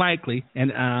 more than likely,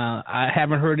 and I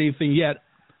haven't heard anything yet,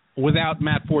 without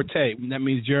Matt Forte. That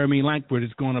means Jeremy Langford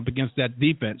is going up against that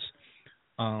defense.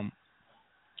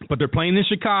 But they're playing in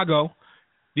Chicago.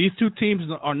 These two teams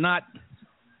are not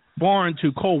foreign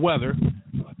to cold weather.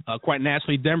 Quite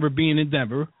naturally, Denver being in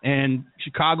Denver and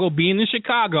Chicago being in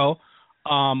Chicago,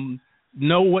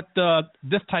 know what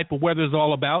this type of weather is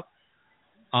all about.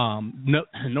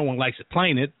 No one likes it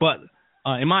playing it, but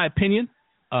in my opinion,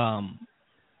 I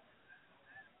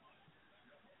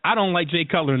don't like Jay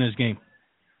Cutler in this game.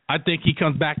 I think he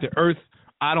comes back to earth.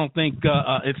 I don't think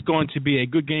it's going to be a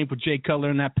good game for Jay Cutler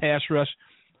in that pass rush.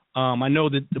 I know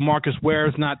that DeMarcus Ware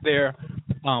is not there,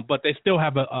 but they still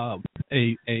have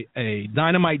a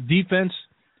dynamite defense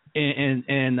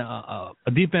and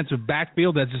a defensive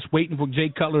backfield that's just waiting for Jay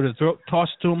Cutler to toss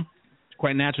to him.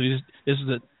 Quite naturally, this is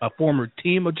a former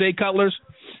team of Jay Cutler's.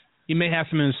 He may have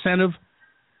some incentive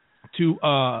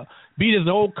to beat his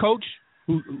old coach,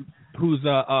 who's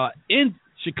in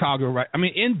Chicago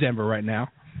in Denver right now.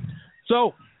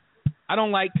 So I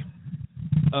don't like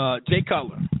Jay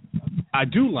Cutler. I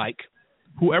do like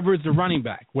whoever is the running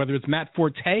back, whether it's Matt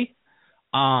Forte.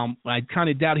 I kind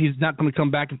of doubt he's not going to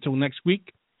come back until next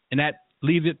week, and that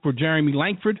leaves it for Jeremy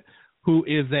Langford, who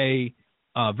is a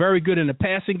very good in the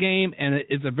passing game and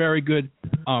is a very good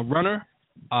runner,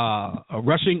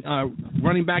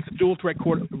 running back, dual threat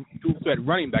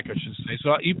running back, I should say.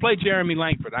 So you play Jeremy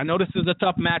Langford. I know this is a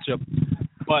tough matchup,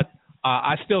 but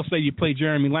I still say you play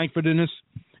Jeremy Langford in this.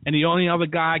 And the only other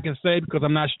guy I can say, because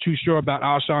I'm not too sure about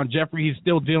Alshon Jeffrey, he's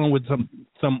still dealing with some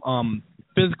some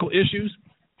physical issues.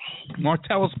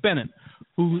 Martellus Bennett,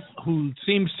 who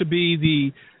seems to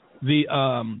be the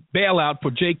bailout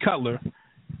for Jay Cutler,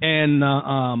 and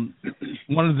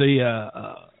one of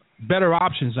the better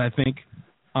options, I think,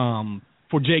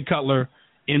 for Jay Cutler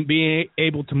in being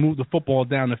able to move the football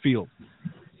down the field.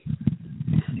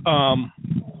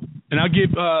 And I'll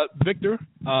give Victor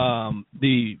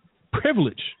the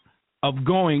privilege of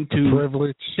going to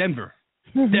Denver.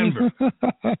 Denver.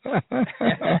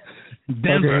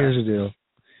 Okay, here's the deal.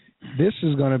 This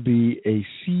is going to be a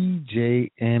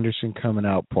C.J. Anderson coming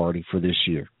out party for this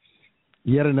year.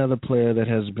 Yet another player that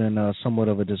has been somewhat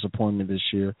of a disappointment this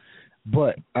year,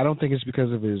 but I don't think it's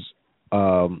because of his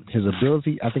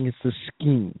ability. I think it's the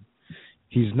scheme.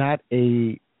 He's not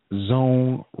a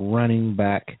zone running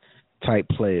back type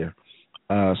player,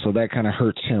 so that kind of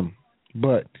hurts him.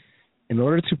 But in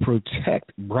order to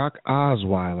protect Brock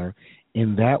Osweiler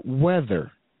in that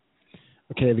weather,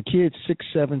 okay, the kid's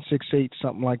 6'7", 6'8",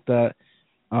 something like that,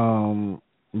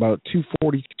 about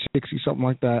 240, 60, something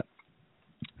like that.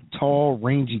 Tall,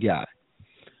 rangy guy.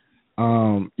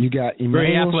 You got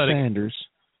Emmanuel Sanders.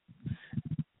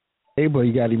 Hey, but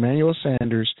you got Emmanuel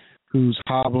Sanders, who's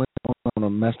hobbling on a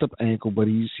messed up ankle, but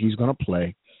he's going to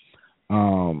play.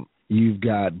 You've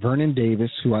got Vernon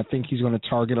Davis, who I think he's going to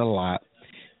target a lot.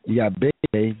 You got Big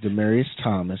A, Demaryius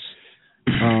Thomas.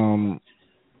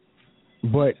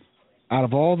 But out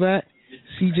of all that,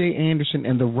 C.J. Anderson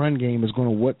and the run game is going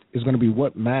to be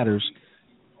what matters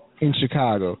in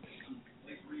Chicago.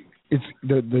 It's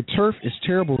the turf is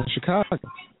terrible in Chicago.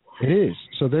 It is.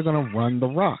 So they're going to run the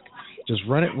rock. Just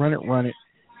run it,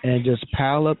 and just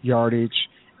pile up yardage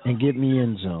and get in the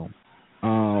end zone.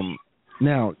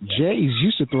 Now, Jay's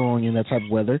used to throwing in that type of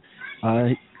weather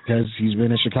because he's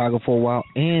been in Chicago for a while,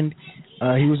 and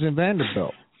he was in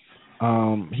Vanderbilt.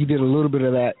 He did a little bit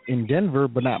of that in Denver,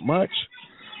 but not much.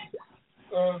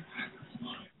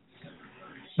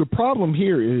 The problem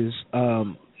here is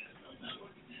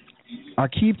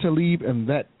Aqib Talib and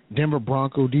that Denver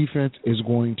Bronco defense is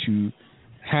going to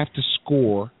have to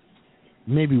score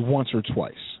maybe once or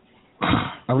twice.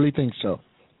 I really think so.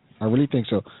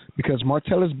 Because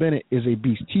Martellus Bennett is a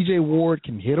beast. T.J. Ward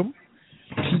can hit him.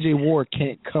 T.J. Ward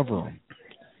can't cover him.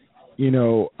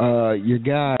 Your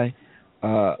guy,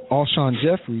 Alshon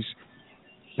Jeffries,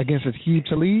 against Aqib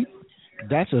Talib,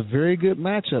 that's a very good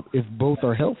matchup if both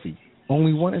are healthy.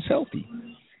 Only one is healthy.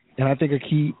 And I think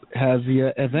Aqib has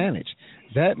the advantage.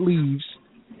 That leaves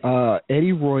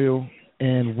Eddie Royal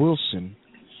and Wilson,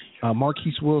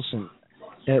 Marquise Wilson,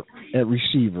 at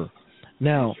receiver.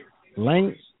 Now,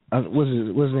 what's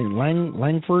his name?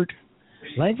 Langford?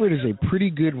 Langford is a pretty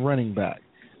good running back.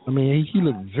 I mean, he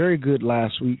looked very good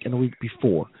last week and the week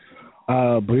before.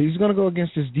 But he's going to go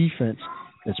against this defense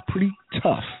that's pretty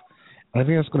tough. I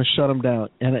think that's going to shut him down.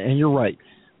 And you're right.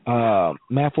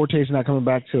 Matt Forte is not coming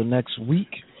back till next week.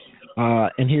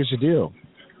 And here's the deal.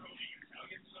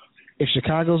 If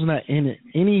Chicago's not in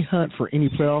any hunt for any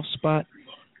playoff spot,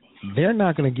 they're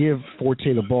not going to give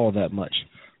Forte the ball that much.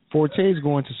 Forte is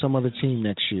going to some other team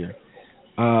next year.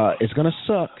 It's going to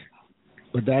suck,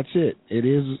 but that's it. It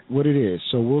is what it is.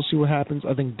 So we'll see what happens.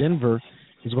 I think Denver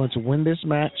is going to win this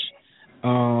match,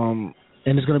 and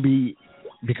it's going to be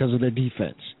because of their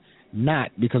defense,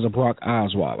 not because of Brock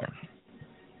Osweiler.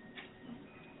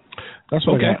 That's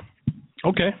what I got.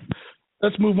 Okay.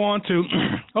 Let's move on to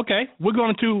we're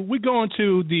going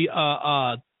to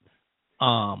the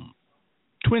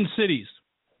Twin Cities.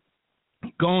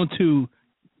 Going to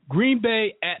Green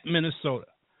Bay at Minnesota.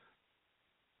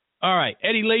 All right,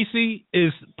 Eddie Lacy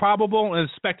is probable and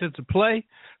expected to play.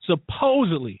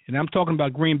 Supposedly, and I'm talking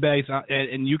about Green Bay,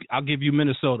 I'll give you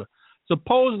Minnesota.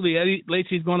 Supposedly, Eddie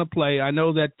Lacy is going to play. I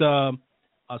know that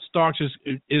Starks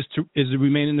is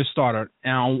remaining the starter.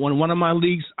 Now, one of my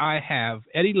leagues, I have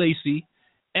Eddie Lacy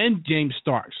and James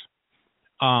Starks.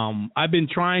 I've been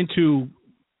trying to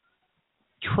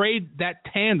trade that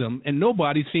tandem, and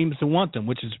nobody seems to want them,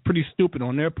 which is pretty stupid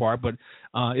on their part, but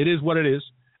it is what it is.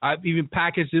 I've even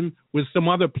packaged them with some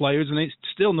other players, and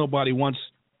still nobody wants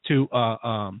to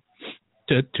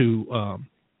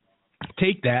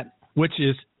take that, which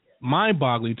is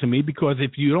mind-boggling to me, because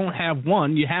if you don't have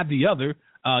one, you have the other.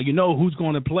 You know who's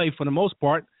going to play for the most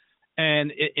part,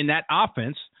 and in that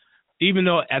offense, even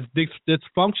though as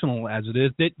dysfunctional as it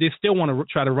is, they still want to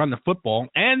try to run the football,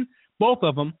 and both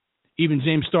of them, even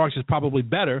James Starks is probably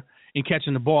better in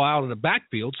catching the ball out of the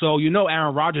backfield. So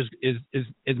Aaron Rodgers is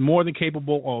more than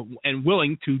capable and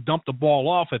willing to dump the ball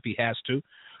off if he has to.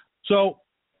 So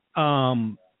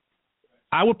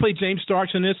I would play James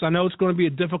Starks in this. I know it's going to be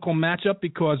a difficult matchup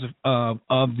because of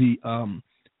the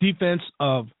defense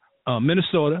of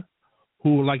Minnesota,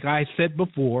 who, like I said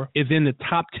before, is in the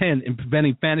top 10 in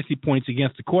preventing fantasy points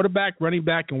against the quarterback, running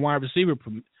back, and wide receiver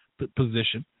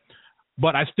position.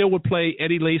 But I still would play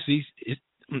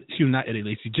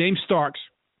James Starks,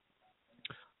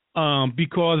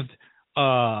 because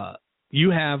you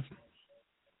have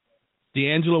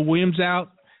D'Angelo Williams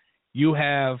out, you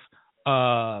have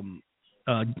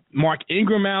Mark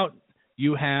Ingram out,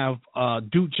 you have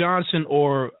Duke Johnson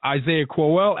or Isaiah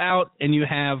Crowell out, and you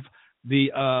have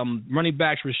the running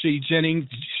backs Rashid Jennings,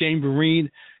 Shane Vereen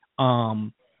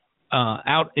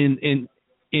out in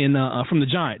from the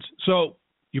Giants. So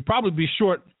you'll probably be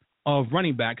short of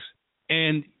running backs,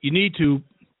 and you need to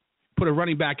put a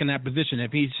running back in that position.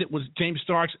 If he was James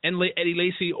Starks and Eddie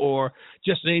Lacy, or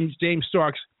just James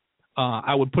Starks,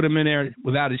 I would put him in there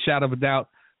without a shadow of a doubt.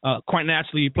 Quite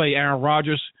naturally, you play Aaron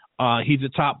Rodgers. He's a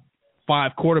top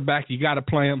 5 quarterback. You got to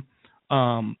play him.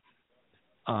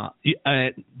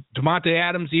 Devontae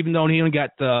Adams, even though he only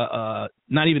got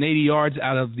not even 80 yards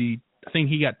out of I think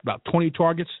he got about 20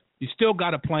 targets. You still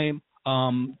got to play him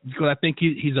because I think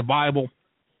he's a viable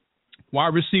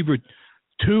wide receiver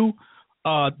 2.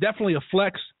 Definitely a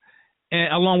flex,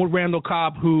 and along with Randall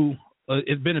Cobb, who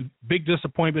has been a big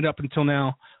disappointment up until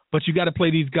now. But you got to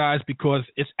play these guys because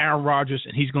it's Aaron Rodgers,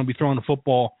 and he's going to be throwing the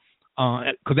football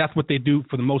because that's what they do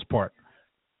for the most part.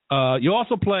 You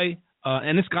also play,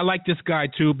 and I like this guy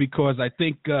too because I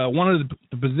think one of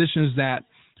the positions that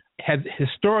has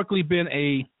historically been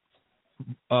a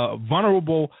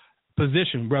vulnerable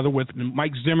position, whether with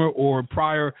Mike Zimmer or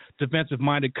prior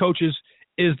defensive-minded coaches,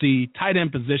 is the tight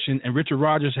end position, and Richard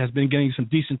Rodgers has been getting some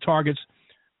decent targets.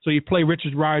 So you play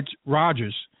Richard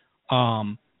Rodgers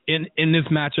in this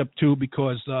matchup too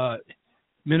because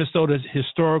Minnesota is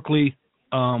historically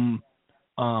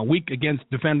weak against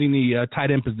defending the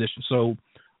tight end position. So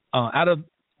out of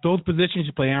those positions,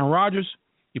 you play Aaron Rodgers,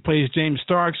 you play James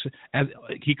Starks, as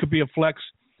he could be a flex,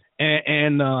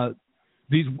 and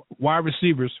these wide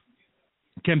receivers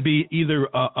can be either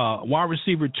a wide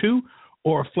receiver 2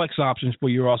 or flex options for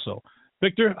you also.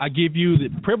 Victor, I give you the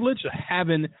privilege of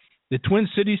having the Twin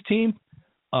Cities team,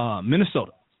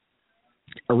 Minnesota.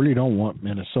 I really don't want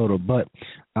Minnesota, but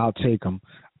I'll take them.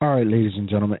 All right, ladies and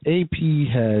gentlemen, AP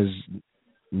has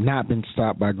not been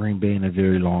stopped by Green Bay in a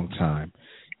very long time.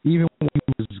 Even when he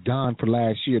was gone for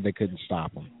last year, they couldn't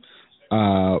stop him.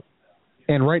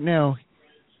 And right now,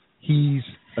 he's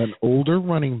an older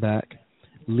running back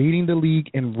leading the league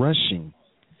in rushing.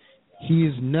 He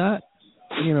is not,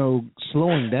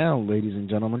 slowing down, ladies and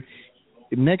gentlemen.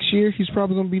 Next year, he's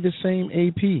probably going to be the same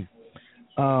AP.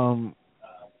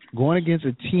 Going against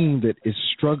a team that is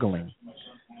struggling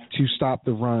to stop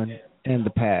the run and the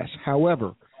pass.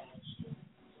 However,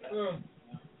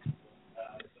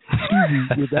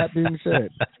 with that being said,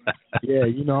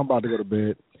 I'm about to go to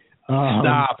bed.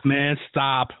 Stop, man,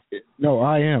 stop. No,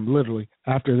 I am, literally,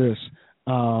 after this.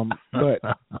 But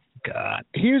God,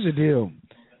 here's the deal.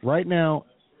 Right now,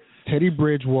 Teddy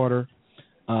Bridgewater,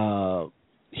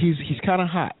 he's kind of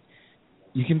hot.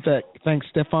 You can thank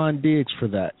Stephon Diggs for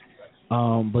that.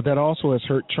 But that also has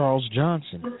hurt Charles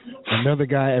Johnson, another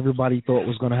guy everybody thought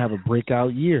was going to have a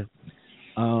breakout year.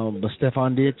 But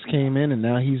Stephon Diggs came in, and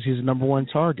now he's his number 1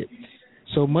 target.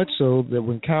 So much so that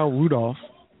when Kyle Rudolph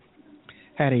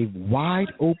had a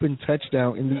wide-open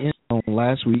touchdown in the end zone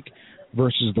last week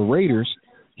versus the Raiders,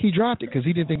 he dropped it because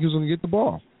he didn't think he was going to get the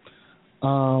ball.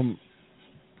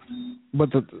 But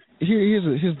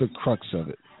here's the crux of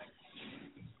it.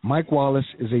 Mike Wallace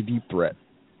is a deep threat.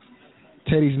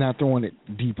 Teddy's not throwing it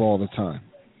deep all the time.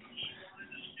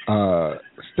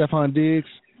 Stephon Diggs,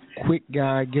 quick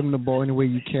guy, give him the ball any way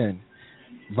you can.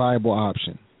 Viable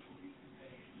option.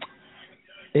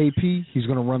 AP, he's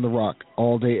going to run the rock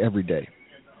all day, every day.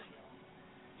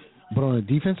 But on the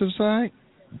defensive side,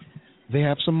 they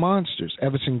have some monsters.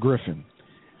 Everson Griffin,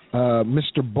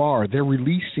 Mr. Barr. They're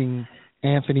releasing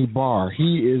Anthony Barr.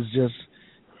 He is just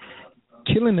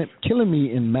killing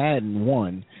me in Madden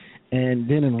 1. And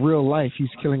then in real life, he's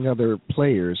killing other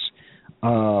players.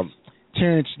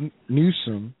 Terrence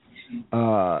Newsom,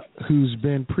 who's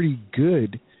been pretty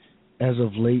good as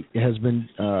of late, has been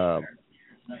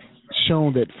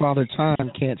shown that Father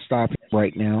Time can't stop him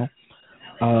right now.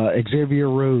 Xavier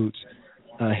Rhodes,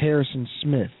 Harrison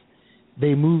Smith.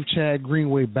 They moved Chad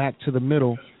Greenway back to the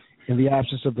middle in the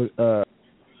absence of the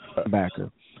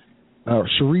backer.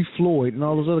 Sharif Floyd and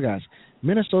all those other guys.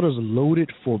 Minnesota's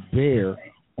loaded for bear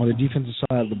on the defensive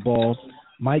side of the ball.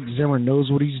 Mike Zimmer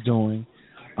knows what he's doing.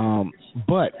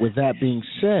 But with that being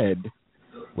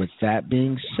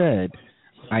said,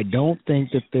 I don't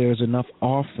think that there's enough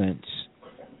offense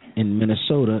in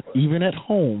Minnesota, even at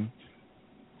home,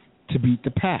 to beat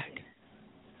the Pack.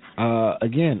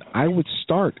 Again, I would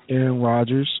start Aaron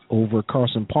Rodgers over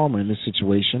Carson Palmer in this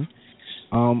situation,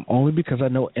 only because I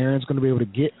know Aaron's going to be able to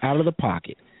get out of the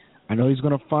pocket. I know he's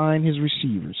going to find his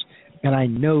receivers, and I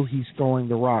know he's throwing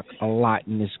the rock a lot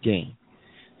in this game.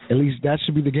 At least that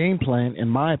should be the game plan, in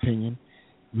my opinion.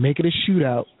 Make it a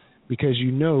shootout because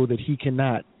you know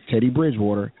that Teddy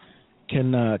Bridgewater,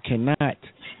 cannot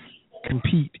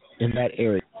compete in that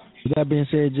area. With that being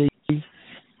said, JD,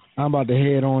 I'm about to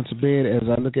head on to bed as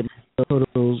I look at my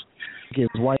photos, his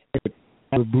wife with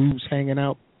boobs hanging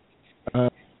out.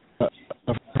 What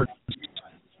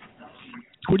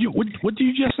did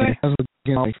you just say?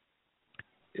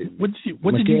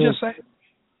 What did you just say?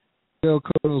 Miguel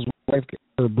Cotto's wife,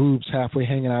 her boobs halfway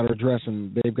hanging out of her dress,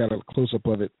 and they've got a close up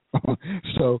of it.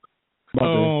 So,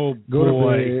 go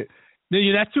boy. to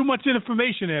bed. That's too much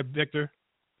information there, Victor.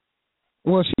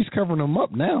 Well, she's covering them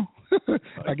up now.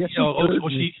 I guess she heard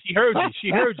you. She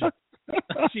heard you.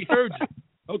 She heard you.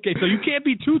 Okay, so you can't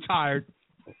be too tired.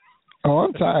 Oh,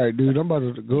 I'm tired, dude. I'm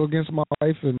about to go against my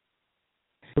wife and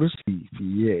go to sleep.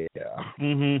 Yeah.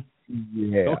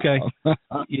 Yeah. Okay.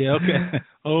 Yeah. Okay.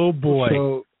 Oh boy.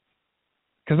 So,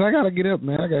 because I gotta get up,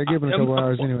 man. I gotta get up in a couple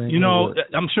hours anyway. You know,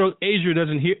 I'm sure Asia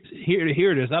doesn't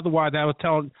hear this. Otherwise, I would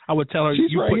tell her.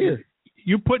 She's right here.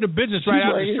 You put the business right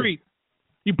out in the street.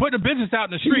 You put the business out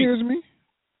in the street. She hears me.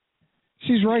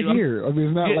 She's right here. I mean,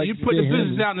 it's not like you put the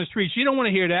business out in the street. She don't want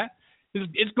to hear that.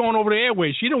 It's going over the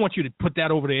airways. She don't want you to put that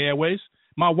over the airways.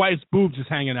 My wife's boobs is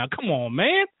hanging out. Come on,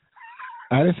 man.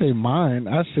 I didn't say mine.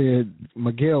 I said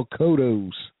Miguel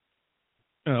Cotto's.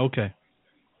 Oh, okay.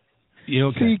 Yeah,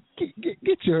 okay. See,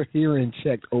 get your hearing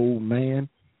checked, old man.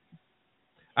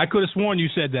 I could have sworn you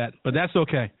said that, but that's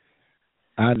okay.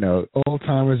 I know. Old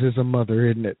timers is a mother,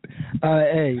 isn't it?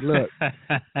 Hey, look.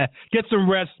 Get some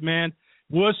rest, man.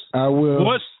 Wuss. I will.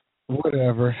 Wuss.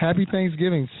 Whatever. Happy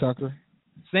Thanksgiving, sucker.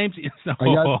 Same to you.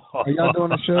 Are y'all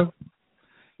doing a show?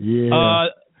 Yeah.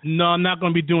 No, I'm not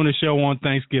going to be doing a show on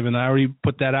Thanksgiving. I already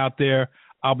put that out there.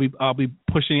 I'll be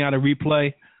pushing out a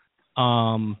replay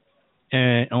and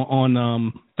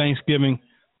on Thanksgiving,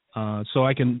 so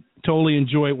I can totally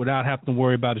enjoy it without having to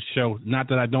worry about a show. Not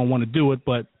that I don't want to do it,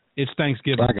 but it's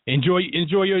Thanksgiving. Enjoy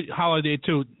your holiday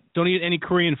too. Don't eat any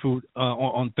Korean food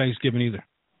on Thanksgiving either.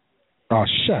 Oh,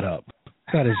 shut up.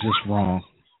 That is just wrong.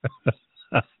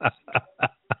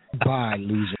 Bye,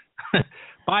 loser.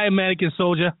 Bye, American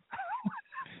soldier.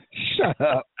 Shut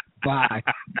up. Bye.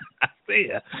 See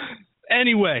ya.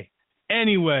 Anyway.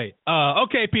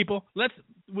 Okay, people.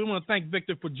 We want to thank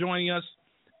Victor for joining us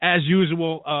as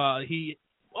usual. I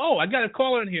got a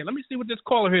caller in here. Let me see what this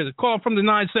caller is. A caller from the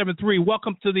 973.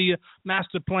 Welcome to the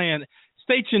Masterplan.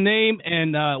 State your name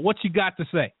and what you got to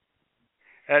say.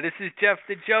 This is Jeff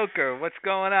the Joker. What's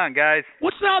going on, guys?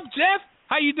 What's up, Jeff?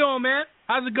 How you doing, man?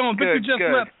 How's it going? Good, Victor just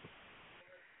good. left.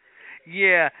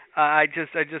 Yeah, I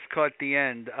just caught the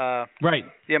end. Right.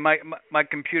 Yeah, my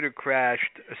computer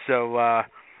crashed, so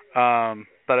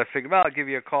but I figured, well, I'll give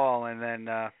you a call and then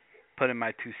put in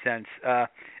my 2 cents.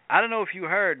 I don't know if you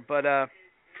heard, but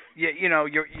you know,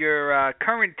 your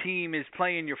current team is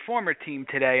playing your former team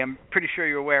today. I'm pretty sure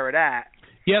you're aware of that.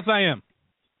 Yes, I am.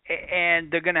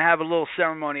 And they're going to have a little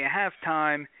ceremony at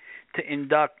halftime to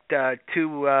induct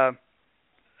two of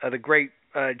the great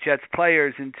Jets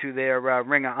players into their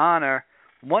Ring of Honor,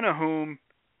 one of whom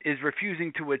is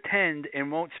refusing to attend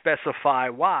and won't specify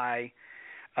why,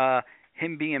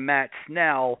 him being Matt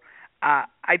Snell. I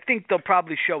think they'll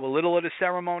probably show a little of the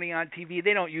ceremony on TV.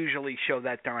 They don't usually show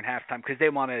that during halftime because they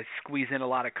want to squeeze in a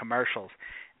lot of commercials.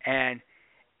 And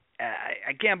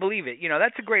I can't believe it. You know,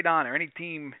 that's a great honor. Any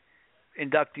team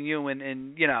inducting you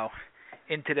in you know,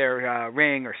 into their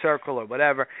ring or circle or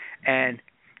whatever. And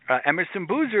Emerson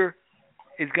Boozer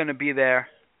is going to be there,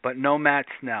 but no Matt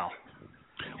Snell.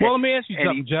 Well, let me ask you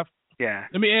something, Jeff. Yeah.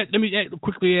 Let me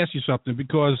quickly ask you something,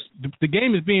 because the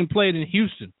game is being played in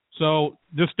Houston, so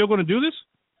they're still going to do this?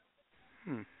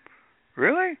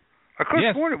 Really? I could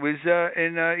have sworn it was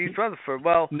in East Rutherford.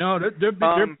 Well, no,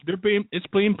 it's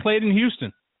being played in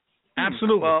Houston.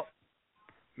 Absolutely. Well,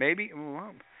 maybe.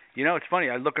 Well, you know, it's funny.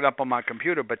 I look it up on my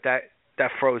computer, but that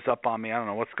froze up on me. I don't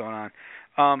know what's going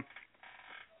on.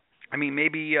 I mean,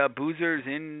 maybe Boozer's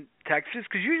in Texas,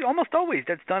 because almost always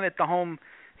that's done at the home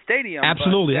stadium.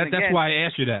 Absolutely. That's why I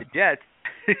asked you that. The Jets.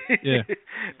 Yeah.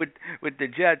 with the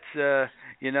Jets,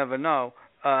 you never know.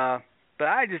 But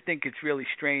I just think it's really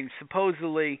strange.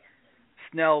 Supposedly,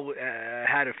 Snell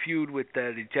had a feud with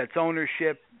the Jets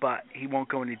ownership, but he won't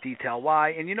go into detail why.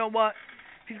 And you know what?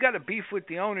 If he's got a beef with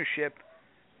the ownership,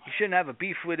 he shouldn't have a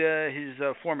beef with his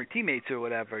former teammates or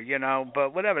whatever, you know.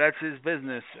 But whatever, that's his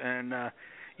business. And,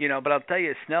 you know, but I'll tell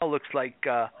you, Snell looks like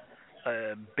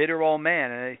a bitter old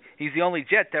man. And he's the only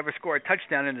Jet to ever score a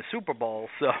touchdown in the Super Bowl.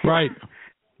 So Right.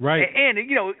 And it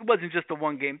wasn't just a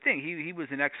one-game thing. He was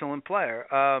an excellent player,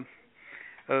 a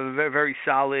very, very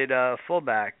solid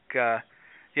fullback.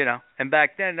 And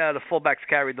back then the fullbacks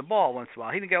carried the ball once in a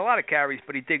while. He didn't get a lot of carries,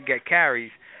 but he did get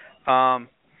carries.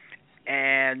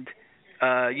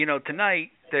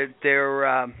 Tonight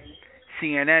they're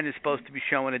CNN is supposed to be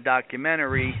showing a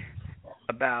documentary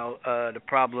about the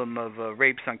problem of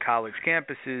rapes on college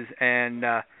campuses, and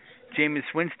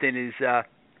Jameis Winston is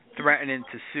threatening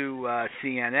to sue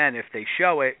CNN if they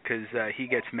show it, because he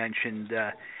gets mentioned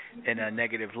in a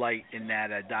negative light in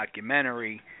that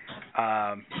documentary.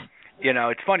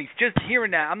 It's funny, just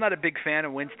hearing that. I'm not a big fan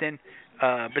of Winston.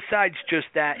 Besides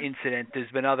just that incident,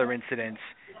 there's been other incidents.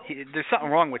 There's something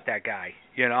wrong with that guy.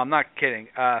 I'm not kidding.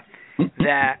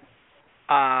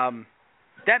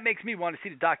 That makes me want to see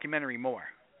the documentary more.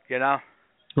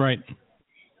 Right.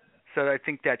 So I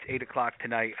think that's 8:00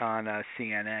 tonight on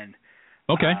CNN.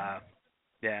 Okay.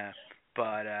 That's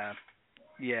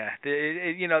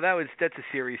a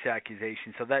serious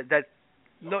accusation. So that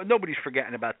nobody's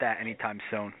forgetting about that anytime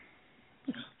soon.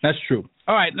 That's true.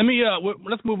 All right,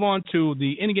 let's move on to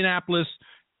the Indianapolis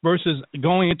versus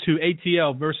going into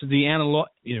ATL versus the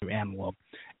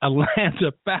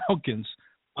Atlanta Falcons.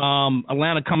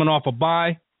 Atlanta coming off a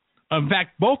bye. In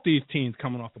fact, both these teams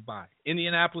coming off a bye.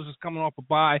 Indianapolis is coming off a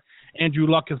bye. Andrew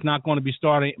Luck is not going to be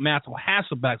starting. Matthew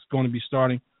Hasselbeck is going to be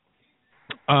starting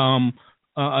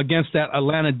against that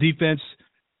Atlanta defense,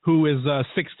 who is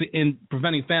sixth in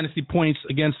preventing fantasy points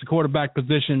against the quarterback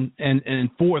position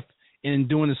and fourth in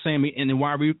doing the same in the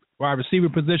wide receiver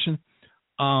position.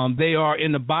 They are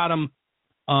in the bottom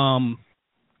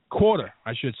quarter,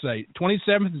 I should say,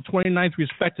 27th and 29th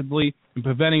respectively in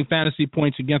preventing fantasy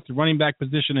points against the running back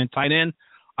position and tight end.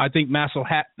 I think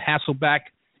Hasselbeck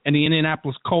and the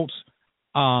Indianapolis Colts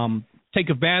take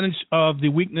advantage of the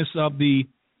weakness of the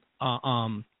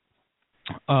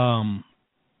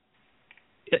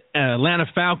Atlanta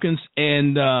Falcons,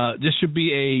 and this should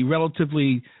be a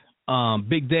relatively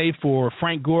big day for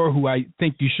Frank Gore, who I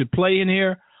think you should play in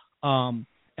here, and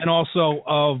also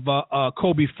of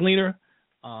Kobe Fleener.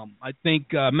 I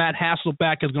think Matt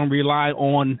Hasselbeck is going to rely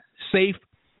on safe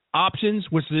options,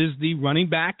 which is the running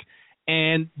back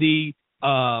and the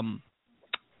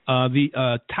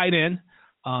tight end.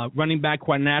 Running back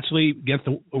quite naturally against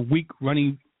a weak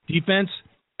running defense,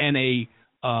 and a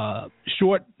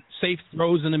short, safe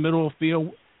throws in the middle of the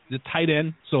field, the tight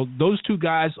end. So those two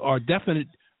guys are definite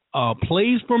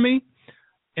plays for me.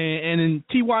 And in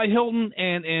T.Y. Hilton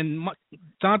and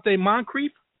Dante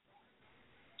Moncrief,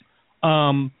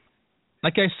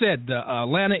 like I said,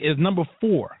 Atlanta is number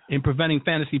 4 in preventing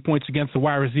fantasy points against the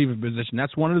wide receiver position.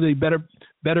 That's one of the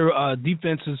better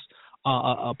defenses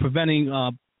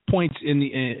preventing points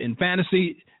in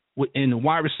fantasy in the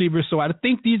wide receivers. So I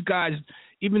think these guys,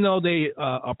 even though they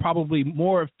are probably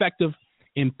more effective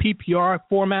in PPR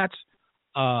formats,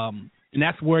 and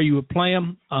that's where you would play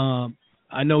them.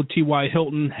 I know T.Y.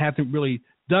 Hilton hasn't really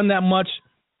done that much.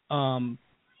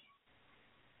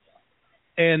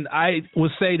 And I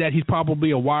would say that he's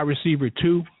probably a wide receiver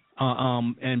 2.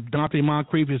 And Dante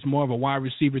Moncrief is more of a wide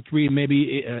receiver 3,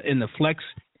 maybe in the flex.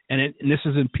 And this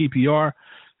is in PPR.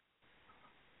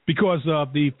 Because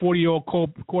of the 40-year-old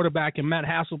quarterback and Matt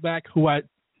Hasselbeck, who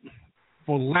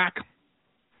for lack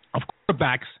of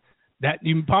quarterbacks, that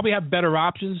you probably have better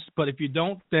options. But if you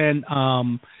don't, then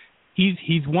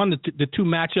he's won the two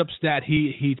matchups that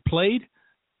he's played.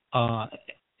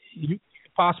 You could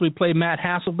possibly play Matt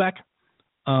Hasselbeck.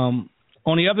 On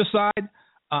the other side,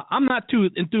 I'm not too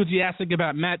enthusiastic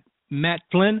about Matt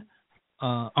Ryan.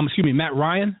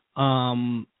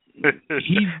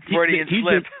 Freudian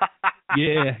slip.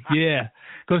 Yeah,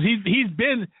 because he's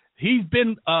been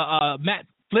Matt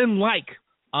Flynn-like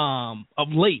of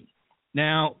late.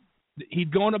 Now he's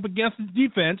going up against the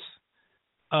defense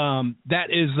that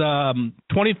is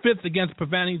 25th against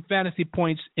preventing fantasy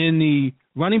points in the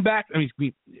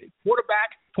quarterback,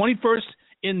 21st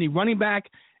in the running back,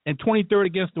 and 23rd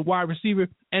against the wide receiver,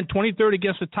 and 23rd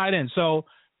against the tight end. So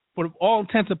for all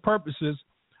intents and purposes,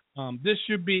 this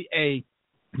should be a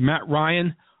Matt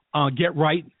Ryan get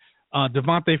right.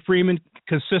 Devontae Freeman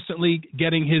consistently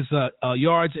getting his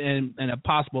yards and a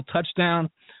possible touchdown.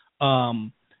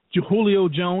 Julio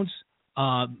Jones,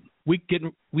 week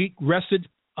rested,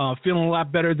 feeling a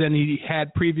lot better than he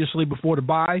had previously before the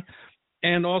bye.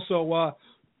 And also,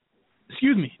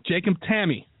 Jacob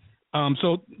Tamme.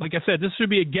 So, like I said, this should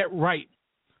be a get-right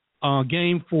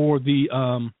game for the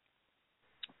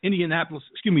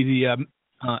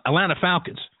Atlanta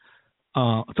Falcons.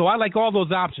 So I like all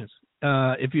those options.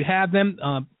 if you have them,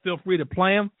 feel free to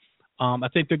play them. I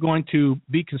think they're going to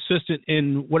be consistent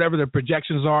in whatever their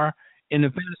projections are in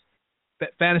the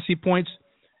fantasy points.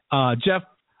 Jeff,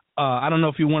 I don't know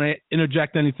if you want to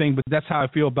interject anything, but that's how I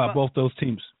feel about both those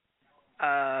teams.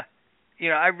 I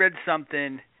read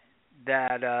something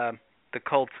that the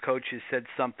Colts coaches said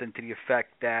something to the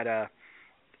effect that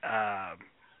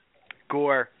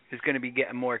Gore is going to be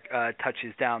getting more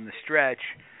touches down the stretch,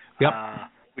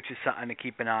 which is something to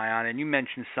keep an eye on. And you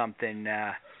mentioned something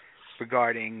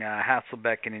regarding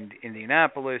Hasselbeck in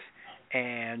Indianapolis,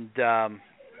 and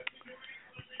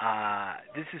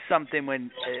this is something when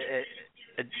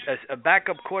a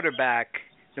backup quarterback,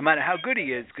 no matter how good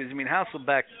he is, because,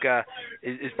 Hasselbeck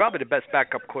is probably the best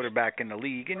backup quarterback in the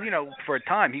league. And, for a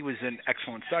time, he was an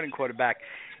excellent starting quarterback.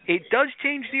 It does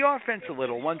change the offense a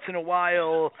little. Once in a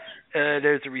while,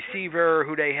 there's a receiver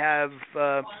who they have,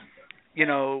 a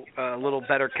little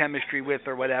better chemistry with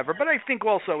or whatever. But I think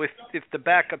also if the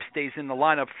backup stays in the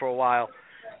lineup for a while,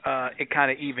 it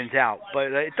kind of evens out.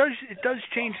 But it does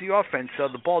change the offense,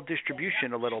 the ball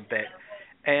distribution a little bit.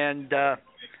 And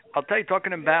I'll tell you,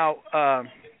 talking about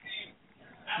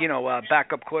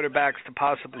backup quarterbacks to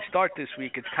possibly start this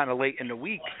week, it's kind of late in the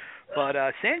week. But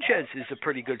Sanchez is a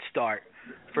pretty good start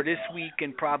for this week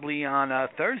and probably on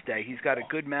Thursday. He's got a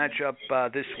good matchup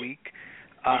this week.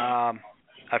 I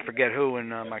forget who, and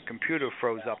my computer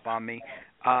froze up on me.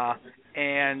 He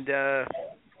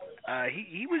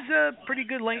was pretty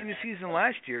good late in the season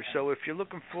last year. So if you're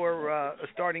looking for a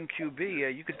starting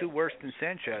QB, you could do worse than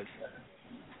Sanchez.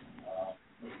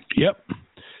 Yep.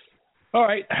 All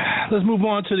right, let's move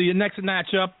on to the next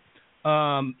matchup.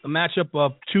 A matchup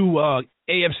of two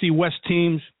AFC West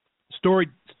teams, storied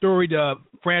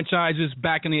franchises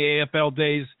back in the AFL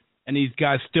days, and these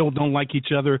guys still don't like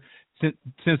each other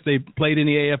since they played in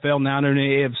the AFL. Now they're in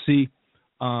the AFC.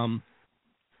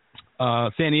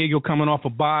 San Diego coming off a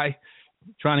bye,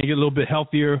 trying to get a little bit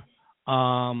healthier.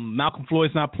 Malcolm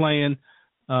Floyd's not playing.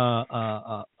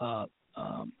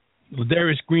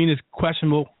 Ladarius Green is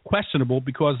questionable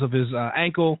because of his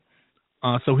ankle,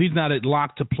 so he's not at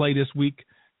lock to play this week.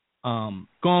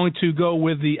 Going to go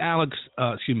with the Alex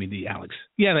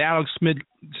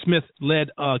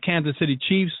Smith-led Kansas City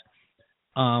Chiefs.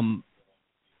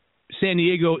 San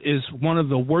Diego is one of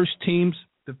the worst teams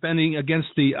defending against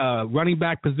the running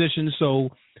back position, so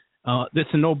that's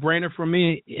a no-brainer for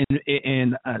me.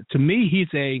 And to me, he's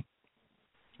a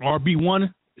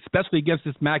RB1, especially against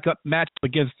this matchup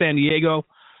against San Diego.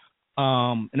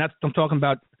 And that's I'm talking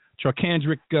about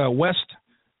Charkandrick West.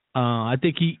 I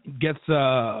think he gets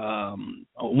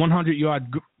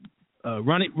 100-yard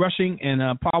rushing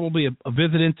and probably a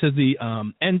visit into the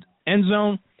end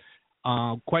zone.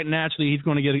 Quite naturally, he's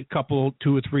going to get a couple,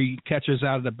 2 or 3 catches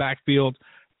out of the backfield.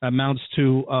 Amounts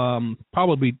to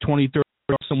probably 20, 30,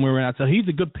 somewhere around. So he's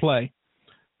a good play.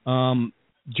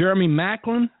 Jeremy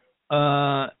Maclin,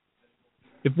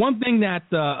 if one thing that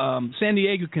San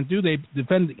Diego can do, they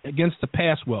defend against the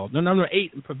pass well. They're number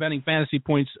 8 in preventing fantasy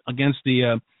points against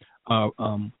the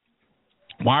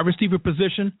wide receiver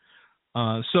position.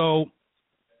 So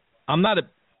I'm not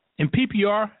in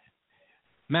PPR.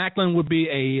 Maclin would be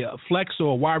a flex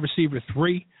or a wide receiver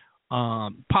 3,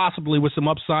 possibly with some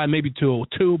upside, maybe to a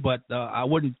 2, but I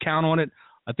wouldn't count on it.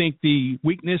 I think the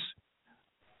weakness,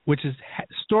 which is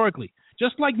historically,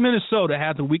 just like Minnesota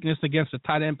had the weakness against the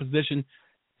tight end position,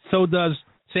 so does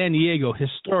San Diego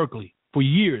historically for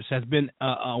years has been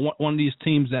one of these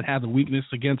teams that have the weakness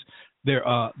against their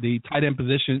the tight end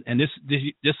position, and this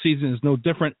season is no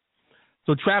different.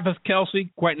 So Travis Kelce,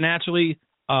 quite naturally,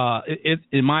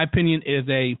 in my opinion, is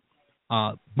a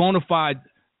bona fide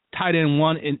tight end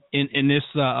 1 in this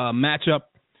matchup.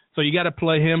 So you got to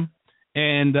play him,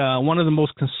 and one of the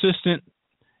most consistent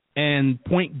and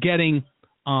point-getting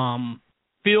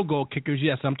field goal kickers.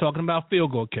 Yes, I'm talking about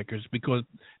field goal kickers because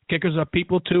kickers are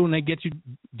people too, and they get you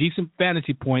decent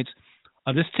fantasy points.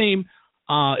 This team,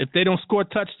 if they don't score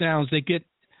touchdowns, they get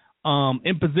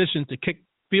in position to kick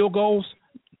field goals.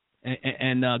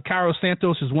 And Cairo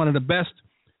Santos is one of the best,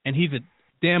 and he's a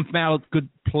damn foul good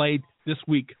play this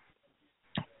week.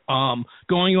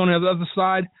 Going on the other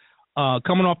side,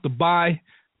 coming off the bye,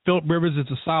 Phillip Rivers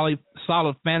is a solid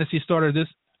fantasy starter this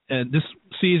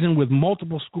season with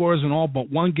multiple scores in all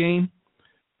but one game.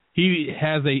 He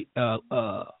has a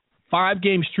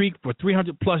 5-game streak for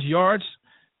 300-plus yards,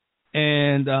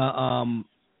 and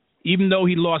even though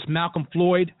he lost Malcolm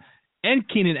Floyd and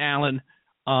Keenan Allen,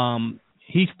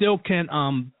 he still can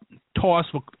toss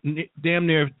for damn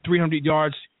near 300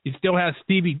 yards. He still has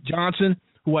Stevie Johnson,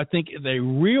 who I think is a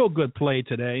real good play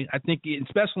today. I think,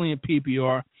 especially in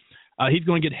PPR, he's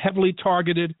going to get heavily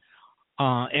targeted.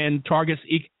 and targets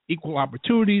equal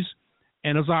opportunities,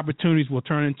 and those opportunities will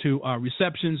turn into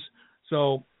receptions.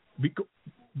 So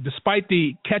despite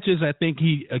the catches, I think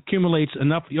he accumulates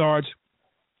enough yards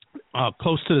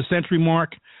close to the century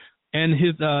mark. And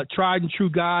his tried and true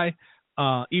guy,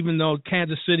 even though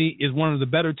Kansas City is one of the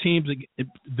better teams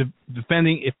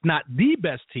defending, if not the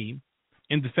best team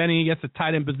in defending against the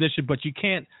tight end position, but you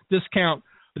can't discount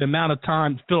the amount of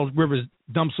time Phillip Rivers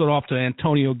dumps it off to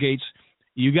Antonio Gates.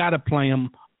 You got to play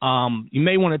him. You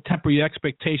may want to temper your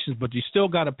expectations, but you still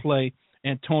got to play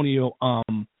Antonio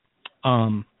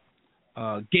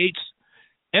Gates.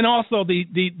 And also the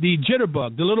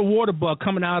jitterbug, the little water bug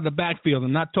coming out of the backfield.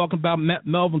 I'm not talking about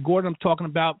Melvin Gordon. I'm talking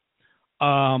about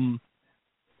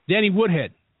Danny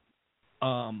Woodhead.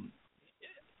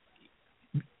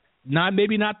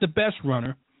 Maybe not the best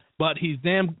runner, but he's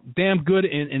damn good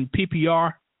in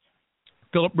PPR.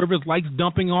 Phillip Rivers likes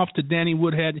dumping off to Danny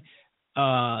Woodhead.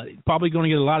 Probably going to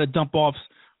get a lot of dump offs.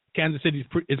 Kansas City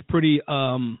is pretty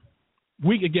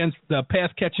weak against the pass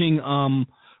catching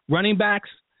running backs.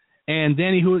 And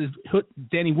Danny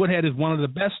Woodhead is one of the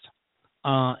best.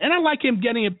 And I like him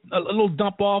getting a little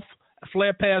dump off, a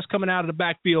flare pass coming out of the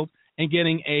backfield and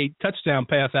getting a touchdown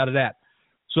pass out of that.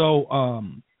 So,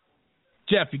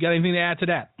 Jeff, you got anything to add to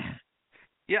that?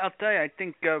 Yeah, I'll tell you, I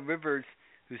think Rivers,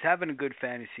 who's having a good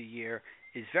fantasy year,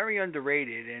 is very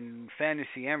underrated in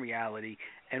fantasy and reality.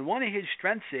 And one of his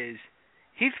strengths is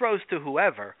he throws to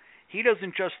whoever. He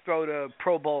doesn't just throw to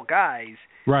Pro Bowl guys.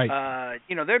 Right.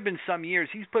 There have been some years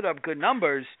he's put up good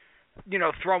numbers,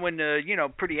 throwing to,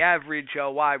 pretty average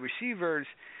wide receivers.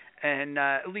 And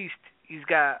at least he's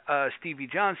got Stevie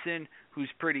Johnson, who's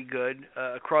pretty good.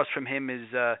 Across from him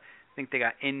is, I think they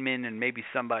got Inman and maybe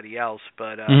somebody else,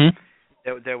 but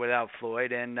they're without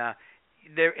Floyd. And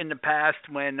they're in the past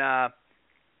when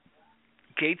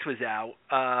Gates was out,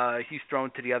 he's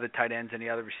thrown to the other tight ends and the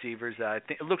other receivers. I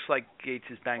think it looks like Gates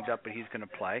is banged up, but he's going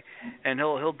to play, and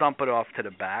he'll dump it off to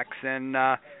the backs. And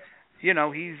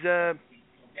he's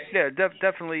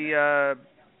definitely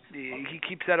he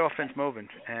keeps that offense moving,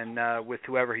 and with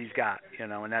whoever he's got,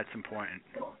 and that's important.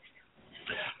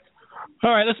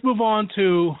 All right, let's move on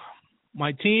to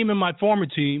my team and my former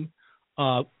team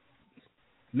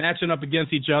matching up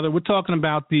against each other. We're talking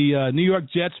about the New York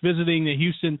Jets visiting the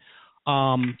Houston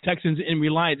Texans in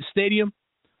Reliant Stadium.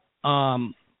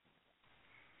 Ryan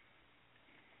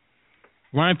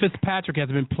Fitzpatrick has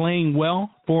been playing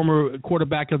well, former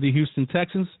quarterback of the Houston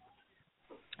Texans.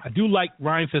 I do like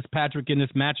Ryan Fitzpatrick in this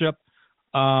matchup.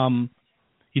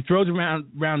 He throws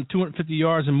around 250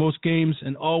 yards in most games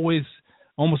and almost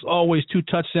always 2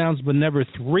 touchdowns, but never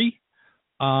 3.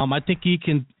 I think he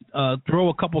can throw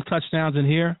a couple touchdowns in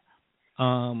here.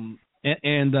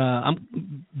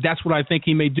 That's what I think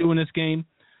he may do in this game.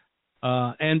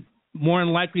 And more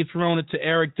than likely throwing it to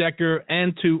Eric Decker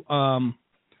and to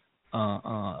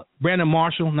Brandon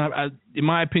Marshall. Now, in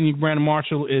my opinion, Brandon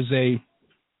Marshall is a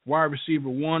wide receiver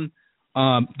 1.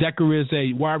 Decker is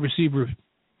a wide receiver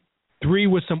 3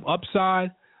 with some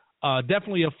upside.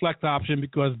 Definitely a flex option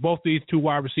because both these 2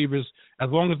 wide receivers, as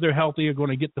long as they're healthy, are going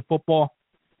to get the football.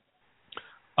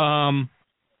 On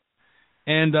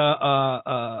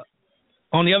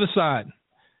the other side,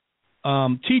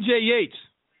 T.J. Yates,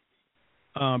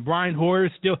 Brian Hoyer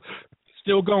is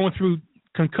still going through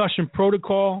concussion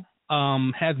protocol,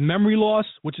 has memory loss,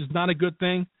 which is not a good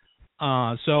thing.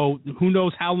 So who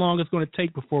knows how long it's going to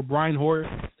take before Brian Hoyer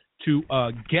to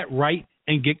get right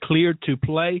and get cleared to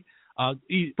play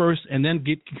first and then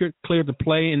get cleared to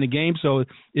play in the game. So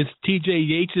it's T.J.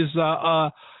 Yates'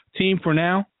 team for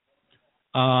now,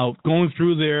 going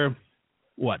through their,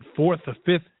 4th or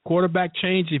 5th quarterback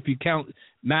change if you count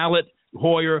Mallett,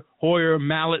 Hoyer,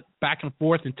 Mallett, back and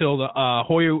forth until the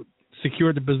Hoyer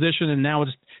secured the position, and now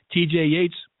it's T.J.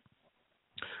 Yates.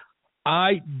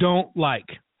 I don't like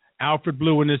Alfred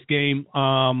Blue in this game.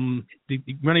 The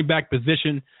running back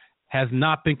position has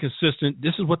not been consistent.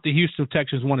 This is what the Houston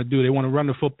Texans want to do. They want to run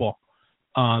the football.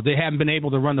 They haven't been able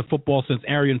to run the football since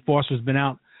Arian Foster's been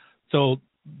out. So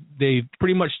they've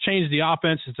pretty much changed the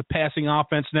offense. It's a passing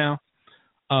offense now.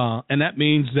 And that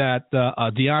means that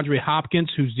DeAndre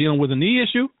Hopkins, who's dealing with a knee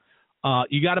issue,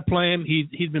 you got to play him.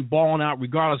 He's been balling out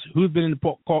regardless who's been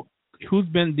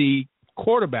the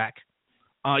quarterback,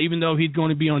 even though he's going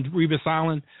to be on Revis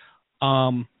Island.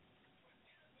 Allen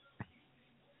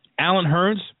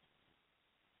Hurns,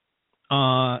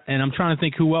 and I'm trying to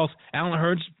think who else. Allen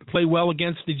Hurns played well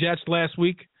against the Jets last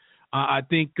week. I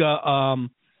think DeAndre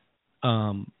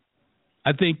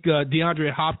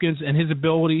Hopkins and his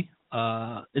ability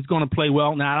is going to play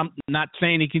well. Now, I'm not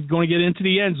saying he's going to get into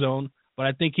the end zone, but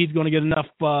I think he's going to get enough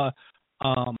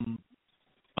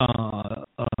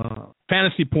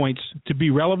fantasy points to be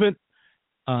relevant.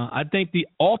 I think the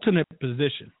alternate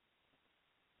position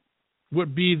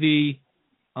would be the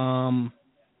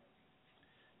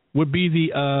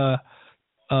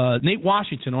Nate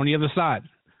Washington on the other side.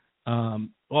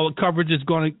 All the coverage is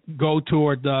going to go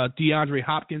toward DeAndre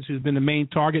Hopkins, who's been the main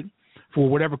target for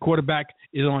whatever quarterback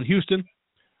is on Houston.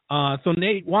 So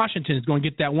Nate Washington is going to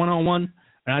get that one-on-one,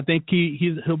 and I think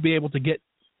he'll be able to get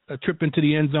a trip into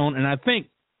the end zone. And I think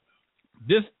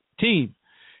this team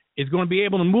is going to be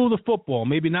able to move the football,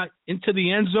 maybe not into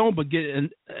the end zone, but get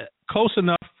close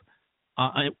enough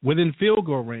within field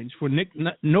goal range for Nick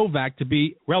Novak to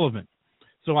be relevant.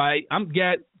 So I'm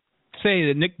glad to say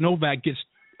that Nick Novak gets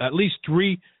at least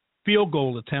 3 field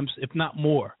goal attempts, if not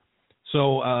more.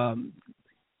 So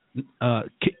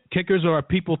kickers are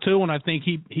people too, and I think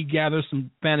he gathers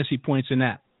some fantasy points in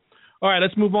that. All right,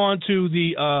 let's move on to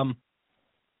the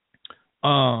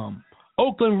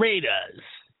Oakland Raiders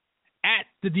at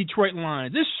the Detroit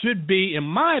Lions. This should be, in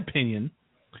my opinion,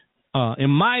 a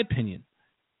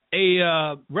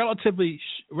relative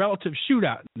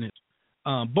shootout in this.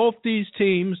 Both these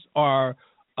teams are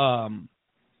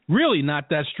really not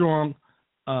that strong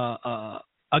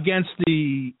against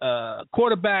the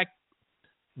quarterback,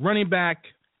 running back,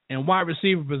 and wide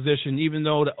receiver position, even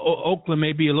though the Oakland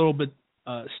may be a little bit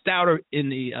stouter in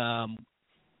the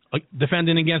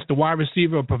defending against the wide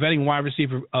receiver or preventing wide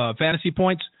receiver fantasy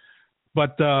points.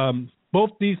 But both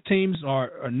these teams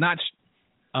are not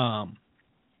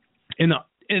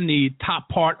in the top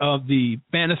part of the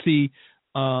fantasy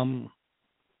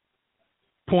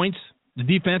points, the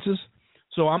defenses.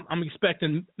 So I'm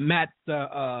expecting Matt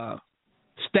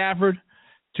Stafford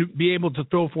to be able to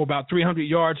throw for about 300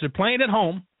 yards. They're playing at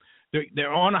home.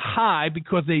 They're on a high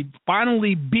because they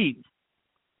finally beat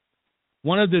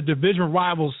one of the division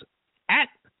rivals at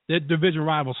their division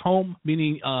rivals' home,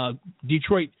 meaning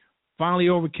Detroit finally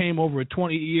overcame over a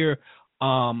 20-year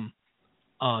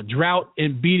drought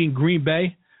in beating Green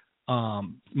Bay.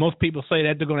 Most people say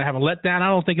that they're going to have a letdown. I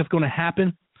don't think it's going to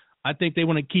happen. I think they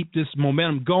want to keep this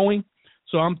momentum going.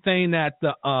 So I'm saying that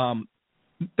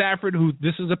Stafford, who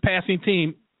this is a passing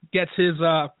team, gets his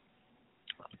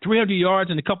 300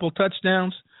 yards and a couple of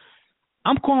touchdowns.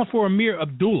 I'm calling for Amir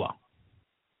Abdullah.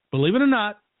 Believe it or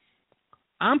not,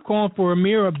 I'm calling for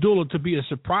Amir Abdullah to be a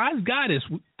surprise guy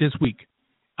this week.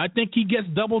 I think he gets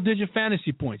double-digit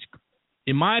fantasy points.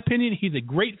 In my opinion, he's a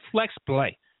great flex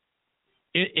play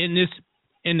in this.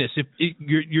 If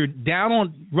you're down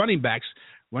on running backs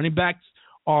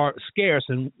are scarce,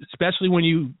 and especially when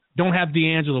you don't have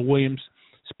DeAngelo Williams,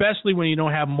 especially when you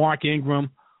don't have Mark Ingram,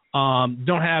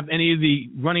 don't have any of the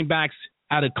running backs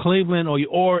out of Cleveland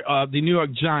or the New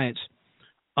York Giants,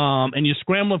 and you're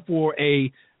scrambling for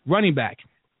a running back.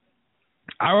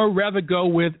 I would rather go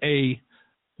with a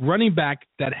running back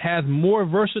that has more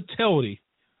versatility,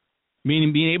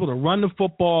 meaning being able to run the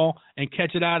football and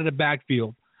catch it out of the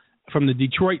backfield from the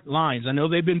Detroit Lions. I know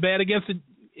they've been bad against it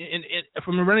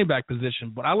from the running back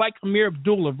position, but I like Amir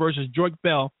Abdullah versus Joyke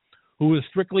Bell, who is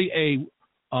strictly a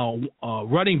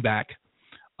running back,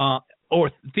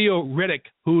 or Theo Riddick,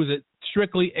 who is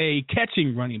strictly a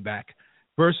catching running back,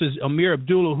 versus Amir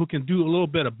Abdullah, who can do a little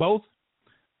bit of both.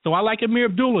 So I like Amir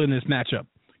Abdullah in this matchup.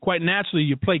 Quite naturally,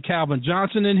 you play Calvin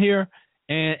Johnson in here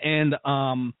and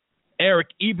Eric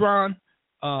Ebron,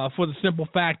 for the simple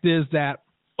fact is that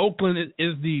Oakland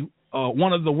is the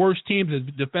one of the worst teams is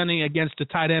defending against the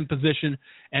tight end position,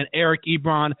 and Eric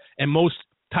Ebron and most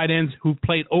tight ends who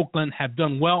played Oakland have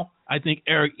done well. I think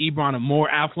Eric Ebron, a more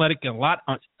athletic and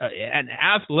an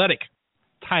athletic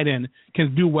tight end,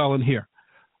 can do well in here.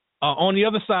 On the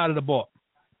other side of the ball,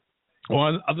 or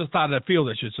on the other side of the field,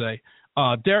 I should say,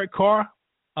 Derek Carr.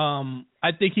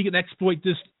 I think he can exploit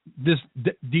this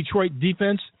Detroit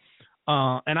defense,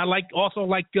 and I also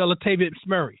like Latavius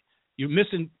Murray. You're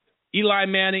missing Eli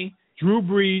Manning, Drew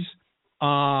Brees,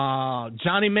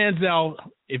 Johnny Manziel.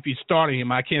 If you're starting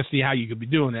him, I can't see how you could be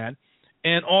doing that,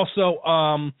 and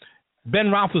also Ben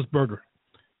Roethlisberger.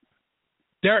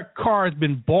 Derek Carr has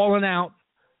been balling out,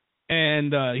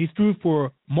 and he threw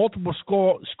for multiple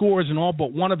scores in all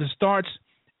but one of his starts,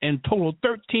 and totaled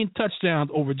 13 touchdowns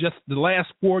over just the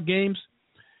last 4 games.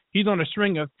 He's on a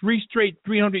string of 3 straight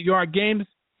 300-yard games,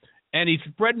 and he's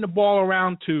spreading the ball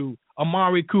around to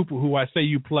Amari Cooper, who I say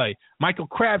you play, Michael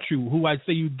Crabtree, who I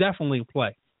say you definitely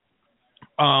play.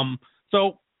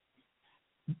 So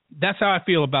that's how I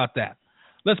feel about that.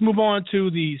 Let's move on to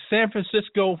the San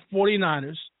Francisco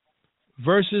 49ers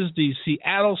versus the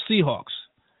Seattle Seahawks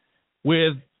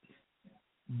with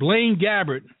Blaine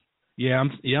Gabbert.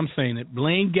 I'm saying it.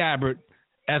 Blaine Gabbert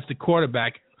as the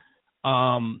quarterback.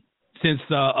 Since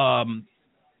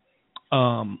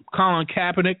Colin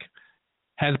Kaepernick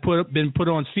has been put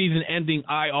on season-ending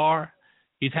IR.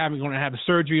 He's going to have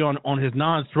surgery on his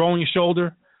non-throwing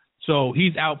shoulder, so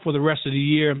he's out for the rest of the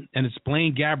year, and it's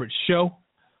Blaine Gabbert's show.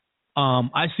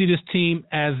 I see this team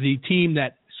as the team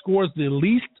that scores the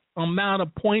least amount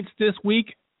of points this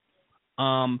week.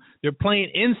 They're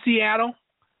playing in Seattle,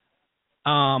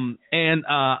 and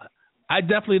I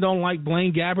definitely don't like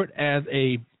Blaine Gabbert as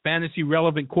a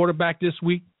fantasy-relevant quarterback this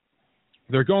week.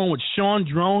 They're going with Sean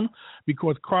Drone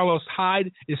because Carlos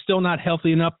Hyde is still not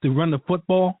healthy enough to run the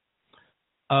football.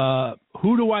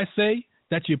 Who do I say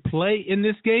that you play in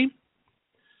this game?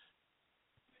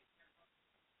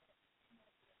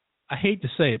 I hate to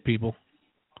say it, people.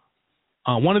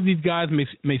 One of these guys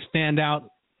may stand out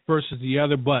versus the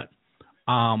other, but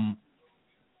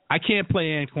I can't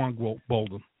play Antoine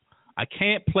Bolden. I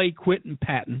can't play Quentin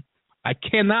Patton. I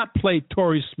cannot play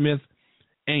Torrey Smith.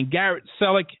 And Garrett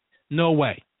Selleck, no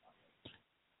way.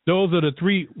 Those are the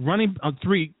three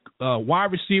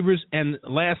wide receivers, and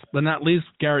last but not least,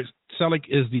 Garrett Selleck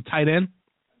is the tight end.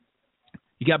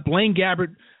 You got Blaine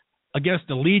Gabbert against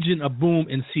the Legion of Boom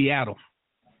in Seattle.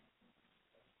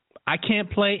 I can't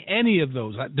play any of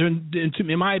those.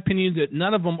 In my opinion, that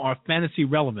none of them are fantasy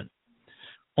relevant.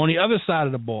 On the other side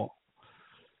of the ball,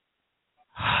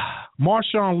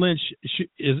 Marshawn Lynch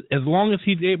is, as long as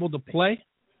he's able to play,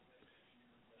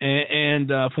 and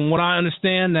from what I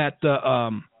understand, that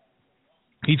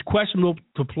he's questionable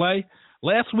to play.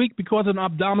 Last week because of an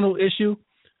abdominal issue,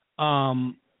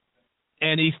 and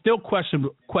he's still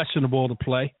questionable to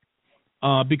play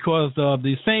because of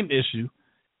the same issue.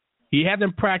 He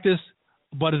hasn't practiced,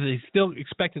 but is still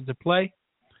expected to play.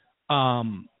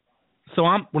 So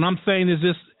what I'm saying is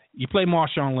this: you play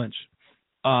Marshawn Lynch.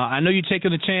 I know you're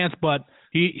taking a chance, but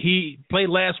he played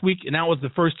last week, and that was the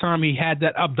first time he had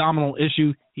that abdominal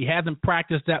issue. He hasn't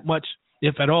practiced that much,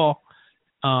 if at all.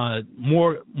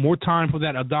 More time for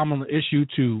that abdominal issue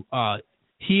to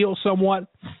heal somewhat.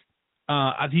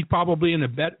 He's probably in a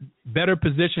better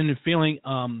position and feeling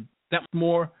that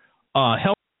more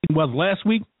healthy than he was last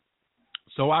week.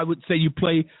 So I would say you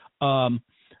play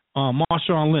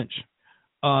Marshawn Lynch.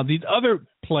 These other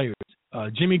players,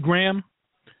 Jimmy Graham,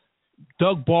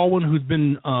 Doug Baldwin, who's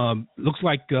been looks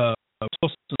like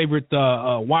favorite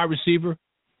wide receiver.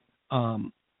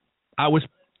 I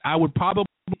would probably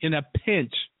in a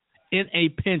pinch,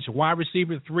 wide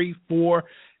receiver 3, 4,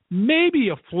 maybe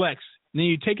a flex. And then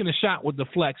you're taking a shot with the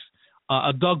flex,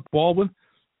 a Doug Baldwin.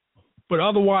 But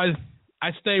otherwise,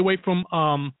 I stay away from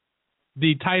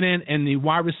the tight end and the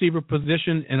wide receiver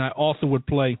position, and I also would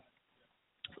play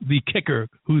the kicker,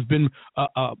 who's been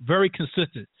very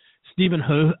consistent. Stephen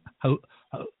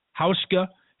Hauschka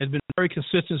has been very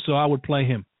consistent, so I would play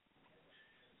him.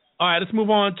 All right, let's move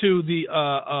on to the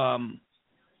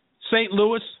St.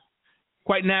 Louis.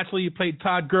 Quite naturally, you played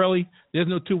Todd Gurley. There's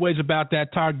no two ways about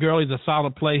that. Todd Gurley's a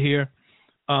solid play here.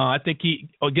 I think he,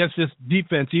 against this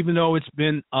defense, even though it's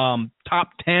been top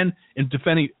 10 in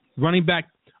defending running back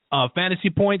fantasy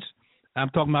points, I'm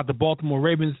talking about the Baltimore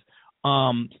Ravens,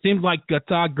 seems like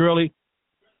Todd Gurley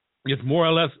is more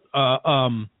or less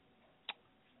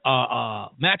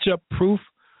matchup proof,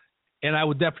 and I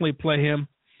would definitely play him.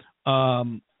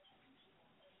 Tavon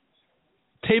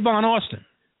Austin.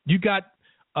 You got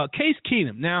Case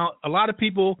Keenum. Now, a lot of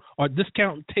people are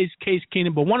discounting Case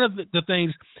Keenum, but one of the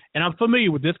things, and I'm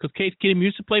familiar with this because Case Keenum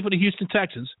used to play for the Houston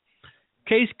Texans,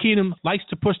 Case Keenum likes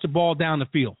to push the ball down the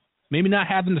field. Maybe not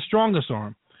having the strongest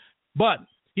arm, but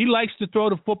he likes to throw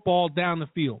the football down the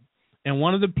field. And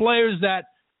one of the players that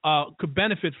could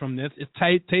benefit from this is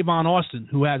Tavon Austin,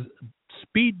 who has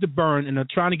speed to burn and are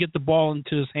trying to get the ball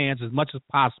into his hands as much as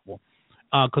possible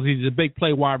because he's a big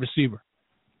play wide receiver.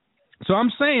 So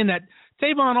I'm saying that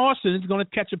Tavon Austin is going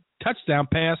to catch a touchdown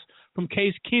pass from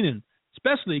Case Keenum,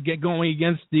 especially going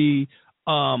against the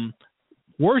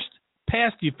worst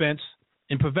pass defense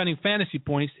in preventing fantasy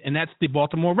points, and that's the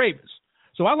Baltimore Ravens.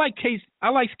 So I like Case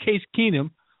Keenum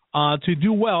to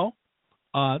do well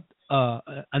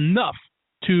enough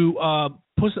to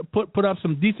put up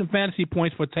some decent fantasy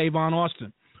points for Tavon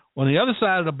Austin. On the other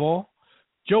side of the ball,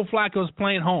 Joe Flacco is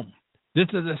playing home. This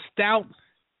is a stout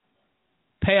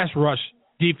pass rush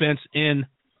defense in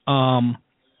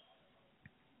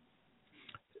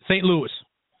St. Louis.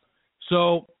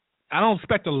 So I don't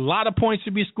expect a lot of points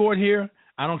to be scored here.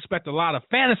 I don't expect a lot of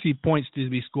fantasy points to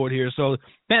be scored here. So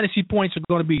fantasy points are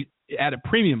going to be at a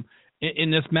premium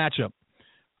in this matchup.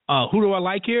 Who do I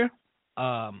like here?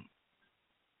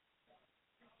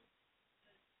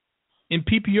 In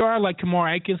PPR, I like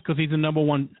Kamar Akins because he's the number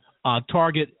one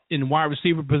target in wide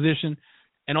receiver position.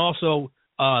 And also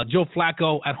Joe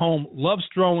Flacco at home loves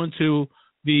throwing to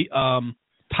the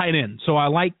tight end. So I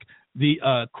like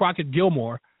the Crockett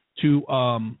Gilmore to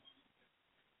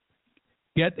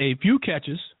get a few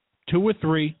catches, 2 or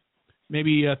 3,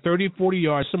 maybe 30 or 40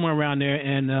 yards, somewhere around there,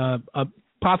 and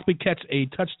possibly catch a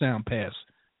touchdown pass.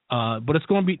 But it's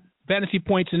going to be fantasy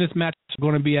points in this match are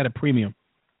going to be at a premium.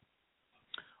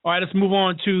 All right, let's move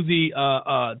on to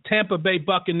the Tampa Bay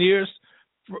Buccaneers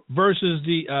versus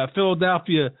the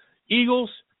Philadelphia Eagles.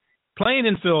 Playing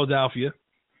in Philadelphia,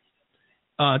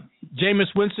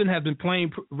 Jameis Winston has been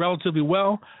playing relatively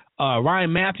well.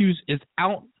 Ryan Matthews is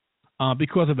out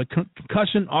because of a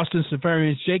concussion. Austin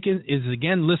Seferian-Jenkins is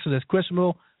again listed as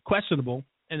questionable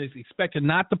and is expected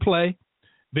not to play.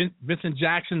 Vincent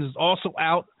Jackson is also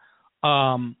out.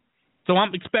 So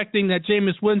I'm expecting that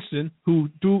Jameis Winston, who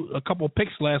threw a couple of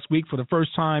picks last week for the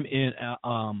first time in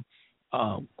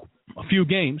a few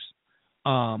games,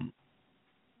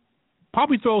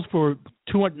 probably throws for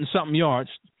 200 and something yards,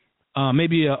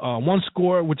 maybe a one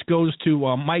score, which goes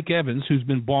to Mike Evans, who's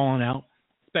been balling out.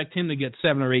 Expect him to get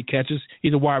 7 or 8 catches.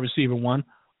 He's a wide receiver one.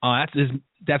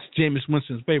 That's Jameis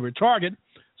Winston's favorite target,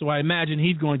 so I imagine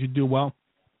he's going to do well.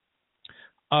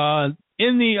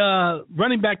 In the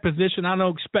running back position, I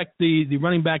don't expect the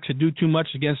running back to do too much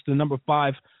against the number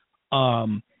 5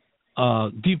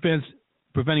 defense,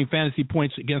 preventing fantasy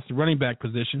points against the running back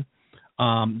position.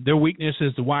 Their weakness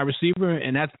is the wide receiver,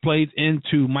 and that plays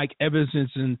into Mike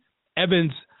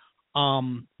Evans'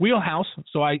 wheelhouse.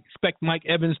 So I expect Mike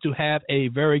Evans to have a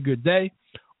very good day.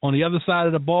 On the other side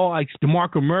of the ball, I expect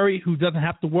DeMarco Murray, who doesn't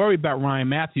have to worry about Ryan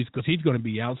Matthews because he's going to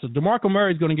be out. So DeMarco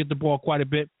Murray is going to get the ball quite a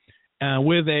bit.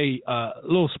 With a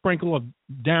little sprinkle of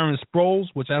Darren Sproles,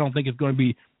 which I don't think is going to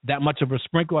be that much of a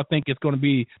sprinkle. I think it's going to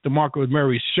be DeMarco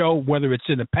Murray's show, whether it's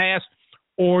in the pass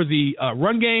or the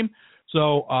run game.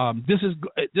 So this is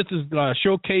a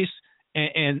showcase,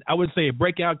 and I would say a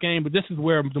breakout game, but this is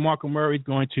where DeMarco Murray is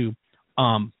going to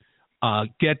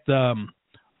get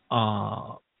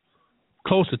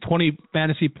close to 20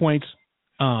 fantasy points,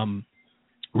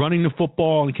 running the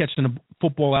football and catching the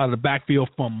football out of the backfield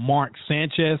from Mark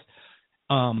Sanchez.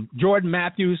 Jordan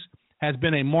Matthews has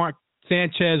been a Mark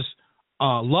Sanchez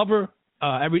lover.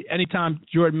 Anytime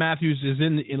Jordan Matthews is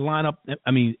in the lineup,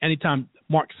 anytime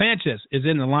Mark Sanchez is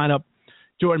in the lineup,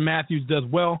 Jordan Matthews does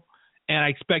well, and I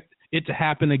expect it to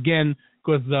happen again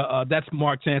because that's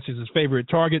Mark Sanchez's favorite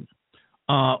target,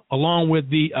 along with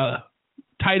the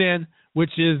tight end,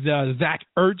 which is Zach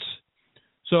Ertz.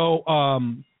 So,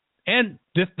 and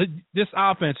this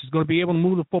offense is going to be able to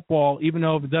move the football, even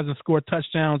though if it doesn't score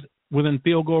touchdowns within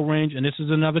field goal range. And this is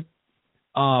another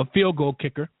field goal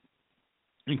kicker,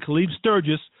 and Khalid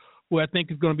Sturgis, who I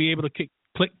think is going to be able to kick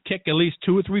at least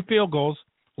 2 or 3 field goals,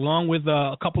 along with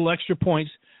a couple extra points,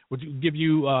 which will give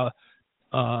you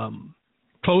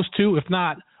close to, if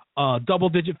not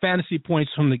double-digit fantasy points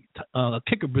from the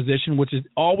kicker position, which is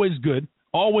always good,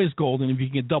 always golden if you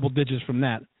can get double digits from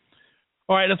that.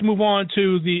 All right, let's move on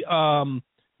to the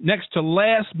next to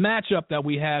last matchup that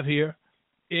we have here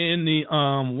in the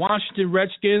Washington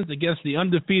Redskins against the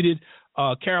undefeated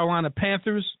Carolina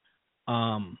Panthers.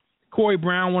 Corey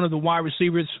Brown, one of the wide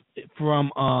receivers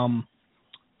from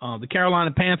the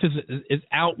Carolina Panthers, is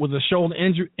out with a shoulder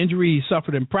injury he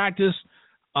suffered in practice.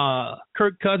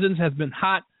 Kirk Cousins has been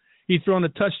hot. He's thrown a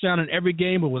touchdown in every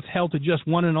game, but was held to just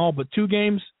 1 in all but 2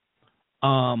 games.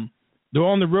 They're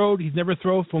on the road. He's never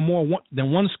thrown for more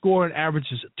than 1 score and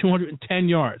averages 210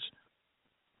 yards.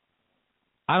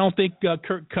 I don't think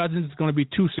Kirk Cousins is going to be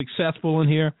too successful in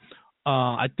here.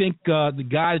 I think the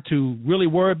guy to really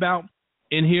worry about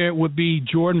in here would be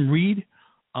Jordan Reed.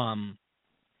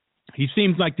 He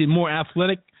seems like the more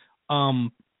athletic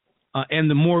and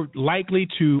the more likely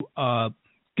to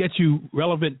get you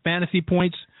relevant fantasy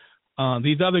points.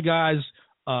 These other guys,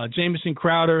 Jamison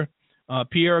Crowder,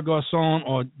 Pierre Garçon,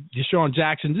 or Deshaun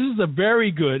Jackson, this is a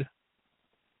very good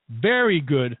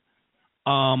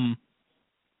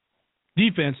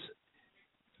defense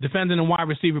defending the wide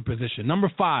receiver position.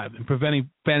 Number 5 in preventing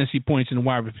fantasy points in the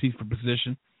wide receiver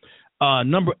position.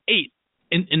 Number 8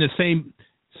 in the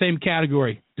same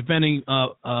category, defending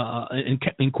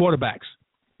in quarterbacks.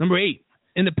 Number 8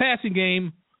 in the passing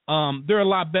game, they're a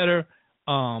lot better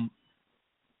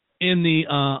in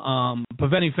the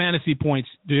preventing fantasy points.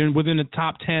 They're within the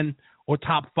top 10 or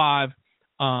top 5.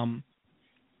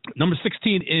 Number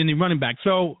 16 in the running back.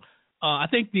 So I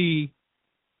think the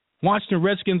Washington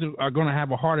Redskins are going to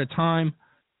have a harder time,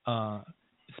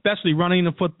 especially running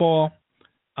the football,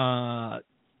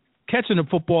 catching the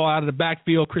football out of the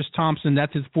backfield. Chris Thompson,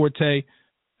 that's his forte.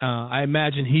 I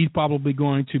imagine he's probably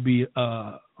going to be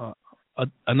a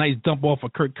nice dump off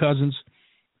of Kirk Cousins.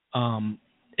 And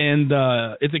and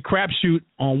it's a crapshoot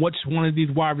on which one of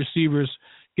these wide receivers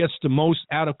gets the most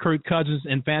out of Kirk Cousins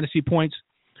in fantasy points.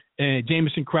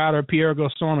 Jamison Crowder, Pierre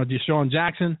Garçon, or Deshaun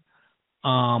Jackson.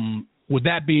 With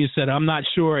that being said, I'm not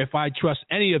sure if I trust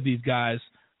any of these guys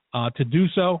to do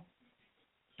so.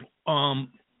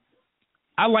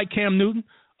 I like Cam Newton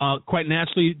quite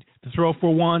naturally to throw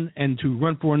for one and to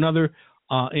run for another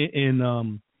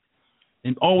and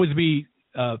always be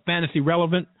fantasy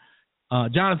relevant.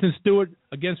 Jonathan Stewart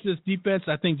against this defense,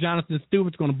 I think Jonathan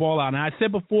Stewart's going to ball out. And I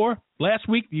said before, last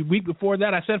week, the week before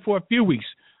that, I said for a few weeks,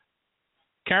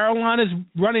 Carolina's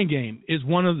running game is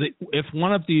one of the, if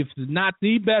not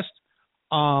the best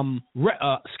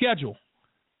schedule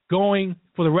going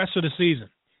for the rest of the season.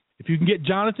 If you can get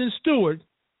Jonathan Stewart,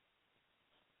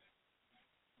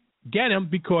 get him,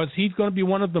 because he's going to be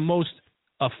one of the most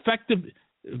effective,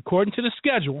 according to the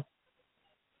schedule,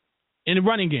 in the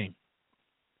running game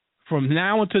from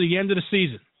now until the end of the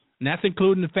season, and that's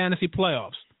including the fantasy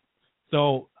playoffs.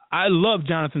 So I love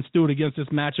Jonathan Stewart against this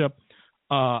matchup.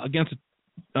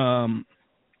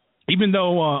 Even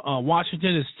though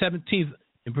Washington is 17th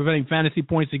in preventing fantasy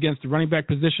points against the running back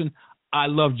position, I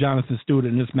love Jonathan Stewart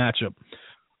in this matchup.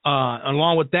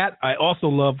 Along with that, I also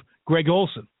love Greg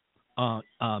Olsen.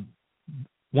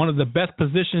 One of the best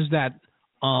positions that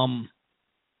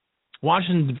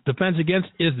Washington defends against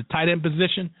is the tight end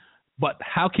position, but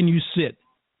how can you sit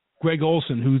Greg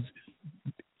Olsen, who's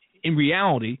in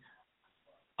reality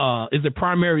is the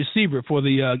primary receiver for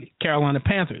the Carolina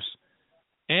Panthers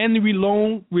and the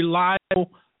lone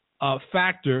reliable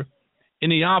factor in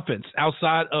the offense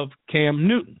outside of Cam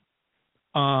Newton?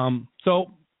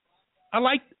 So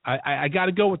I got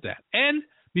to go with that. And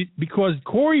because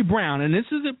Corey Brown, and this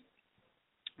is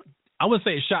I would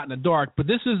say a shot in the dark, but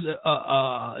this is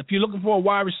if you're looking for a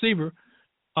wide receiver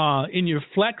in your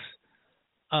flex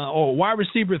or wide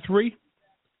receiver 3,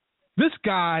 this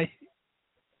guy,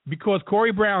 because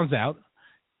Corey Brown's out,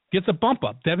 gets a bump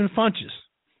up. Devin Funchess,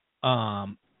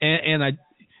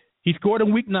 he scored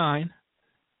in Week 9,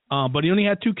 but he only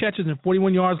had 2 catches and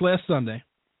 41 yards last Sunday.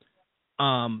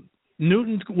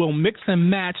 Newton will mix and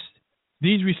match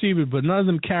these receivers, but none of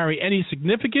them carry any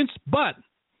significance. But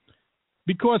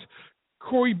because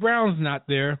Corey Brown's not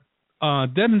there,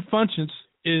 Devin Funchess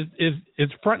is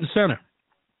front and center.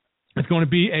 It's going to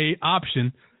be an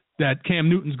option that Cam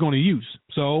Newton's going to use.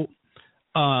 So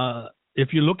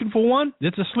if you're looking for one,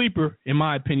 it's a sleeper, in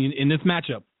my opinion, in this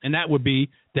matchup, and that would be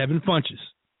Devin Funchess.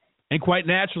 And quite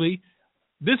naturally,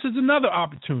 this is another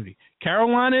opportunity.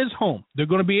 Carolina is home. They're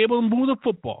going to be able to move the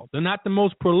football. They're not the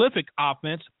most prolific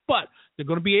offense, but they're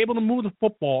going to be able to move the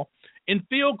football in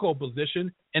field goal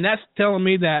position, and that's telling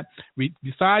me that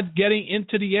besides getting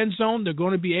into the end zone, they're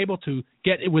going to be able to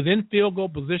get it within field goal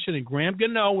position, and Graham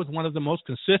Gano is one of the most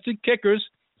consistent kickers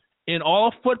in all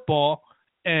of football,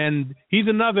 and he's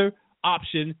another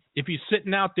option if he's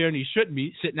sitting out there, and he shouldn't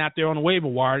be sitting out there on the waiver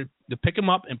wire, to pick him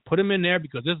up and put him in there,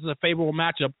 because this is a favorable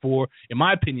matchup for, in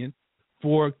my opinion,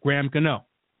 for Graham Gano.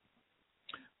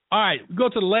 All right, we go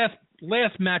to the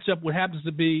last matchup, what happens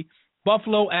to be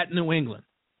Buffalo at New England.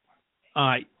 All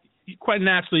right, quite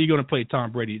naturally, you're going to play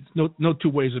Tom Brady. No two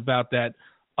ways about that.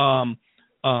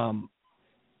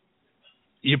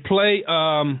 You play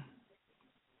LaShawn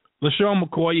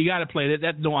McCoy. You got to play that.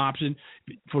 That's no option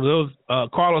for those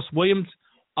Carlos Williams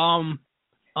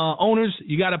owners.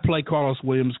 You got to play Carlos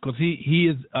Williams, because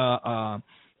he's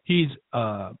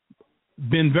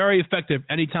been very effective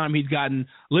anytime he's gotten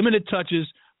limited touches,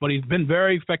 but he's been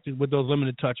very effective with those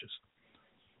limited touches.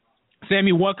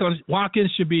 Sammy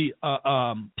Watkins should be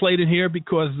played in here,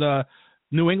 because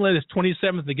New England is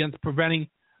 27th against preventing.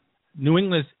 New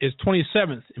England is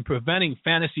 27th in preventing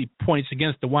fantasy points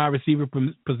against the wide receiver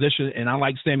position, and I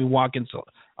like Sammy Watkins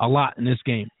a lot in this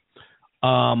game.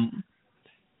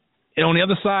 And on the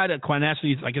other side, quite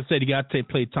naturally, like I said, you got to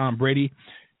play Tom Brady.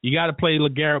 You got to play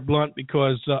LeGarrette Blount,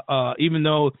 because even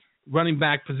though running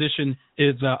back position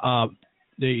is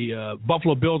the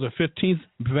Buffalo Bills are 15th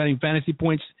in preventing fantasy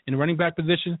points in the running back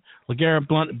position, LeGarrette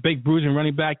Blount, big bruising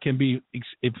running back, can be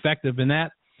effective in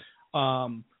that.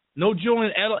 No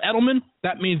Julian Edelman.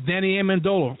 That means Danny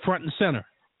Amendola front and center.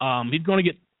 He's going to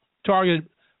get targeted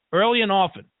early and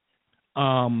often.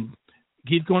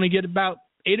 He's going to get about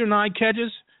 8 or 9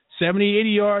 catches, 70, 80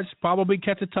 yards, probably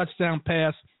catch a touchdown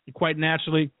pass. And quite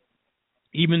naturally,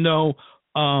 even though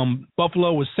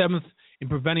Buffalo was 7th in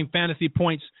preventing fantasy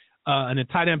points in the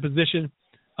tight end position,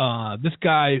 this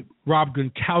guy, Rob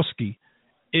Gronkowski,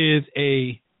 is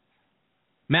a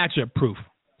matchup proof.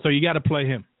 So you got to play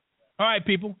him. All right,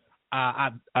 people.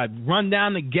 I've run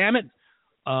down the gamut.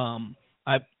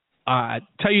 I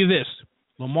tell you this: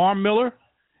 Lamar Miller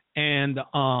and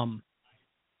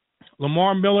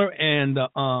Lamar Miller and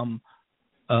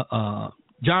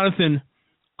Jonathan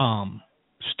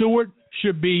Stewart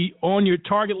should be on your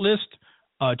target list.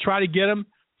 Try to get them.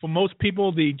 For most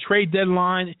people, the trade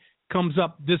deadline comes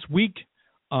up this week.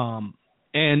 And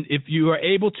if you are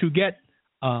able to get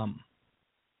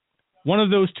one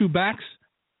of those two backs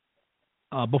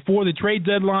before the trade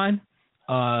deadline,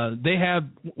 they have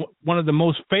one of the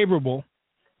most favorable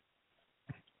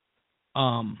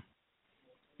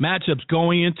matchups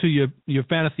going into your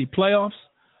fantasy playoffs,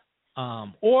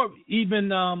 or even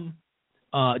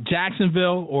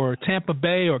Jacksonville or Tampa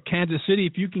Bay or Kansas City.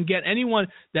 If you can get anyone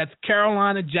that's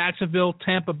Carolina, Jacksonville,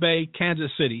 Tampa Bay, Kansas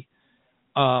City,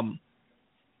 try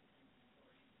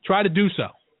to do so.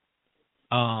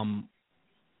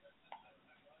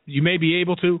 You may be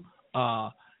able to,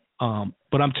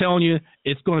 but I'm telling you,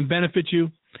 it's going to benefit you.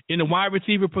 In the wide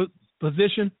receiver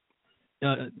position,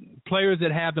 players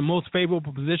that have the most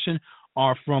favorable position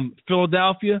are from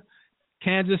Philadelphia,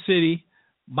 Kansas City,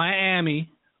 Miami,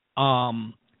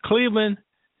 Cleveland,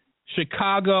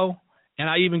 Chicago, and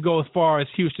I even go as far as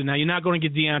Houston. Now, you're not going to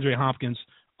get DeAndre Hopkins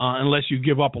unless you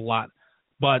give up a lot,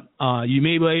 but you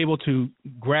may be able to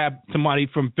grab somebody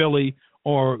from Philly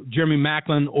or Jeremy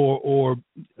Maclin or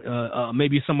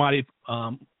maybe somebody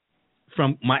from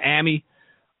Miami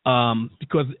or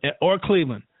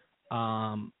Cleveland.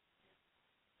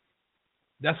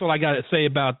 That's all I got to say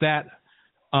about that.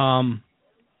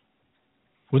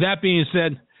 With that being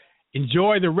said,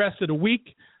 enjoy the rest of the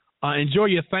week. Enjoy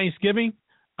your Thanksgiving.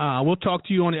 We'll talk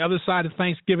to you on the other side of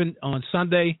Thanksgiving on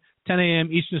Sunday, 10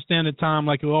 a.m. Eastern Standard Time,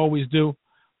 like we always do.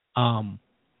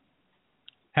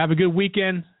 Have a good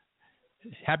weekend.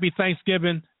 Happy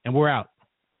Thanksgiving, and we're out.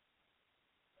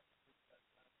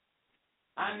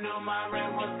 I knew my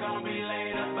rent was gonna be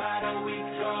late about a week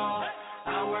ago.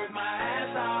 I worked my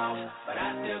ass off, but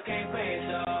I still can't pay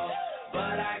so.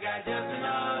 But I got just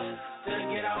enough to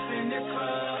get off in this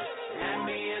club. And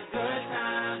me is good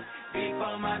time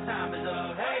before my time is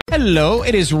up. Hey. Hello,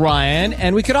 it is Ryan,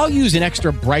 and we could all use an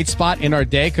extra bright spot in our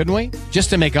day, couldn't we? Just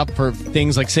to make up for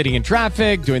things like sitting in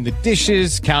traffic, doing the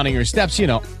dishes, counting your steps, you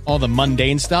know, all the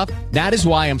mundane stuff. That is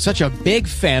why I'm such a big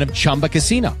fan of Chumba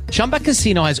Casino. Chumba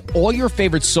Casino has all your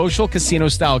favorite social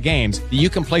casino-style games that you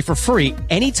can play for free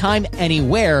anytime,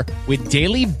 anywhere with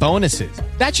daily bonuses.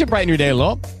 That should brighten your day a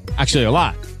little. Actually, a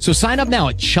lot. So sign up now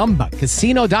at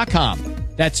ChumbaCasino.com.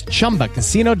 That's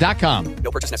ChumbaCasino.com.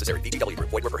 No purchase necessary. VGW Group.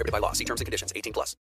 Void where prohibited by law. See terms and conditions. 18+.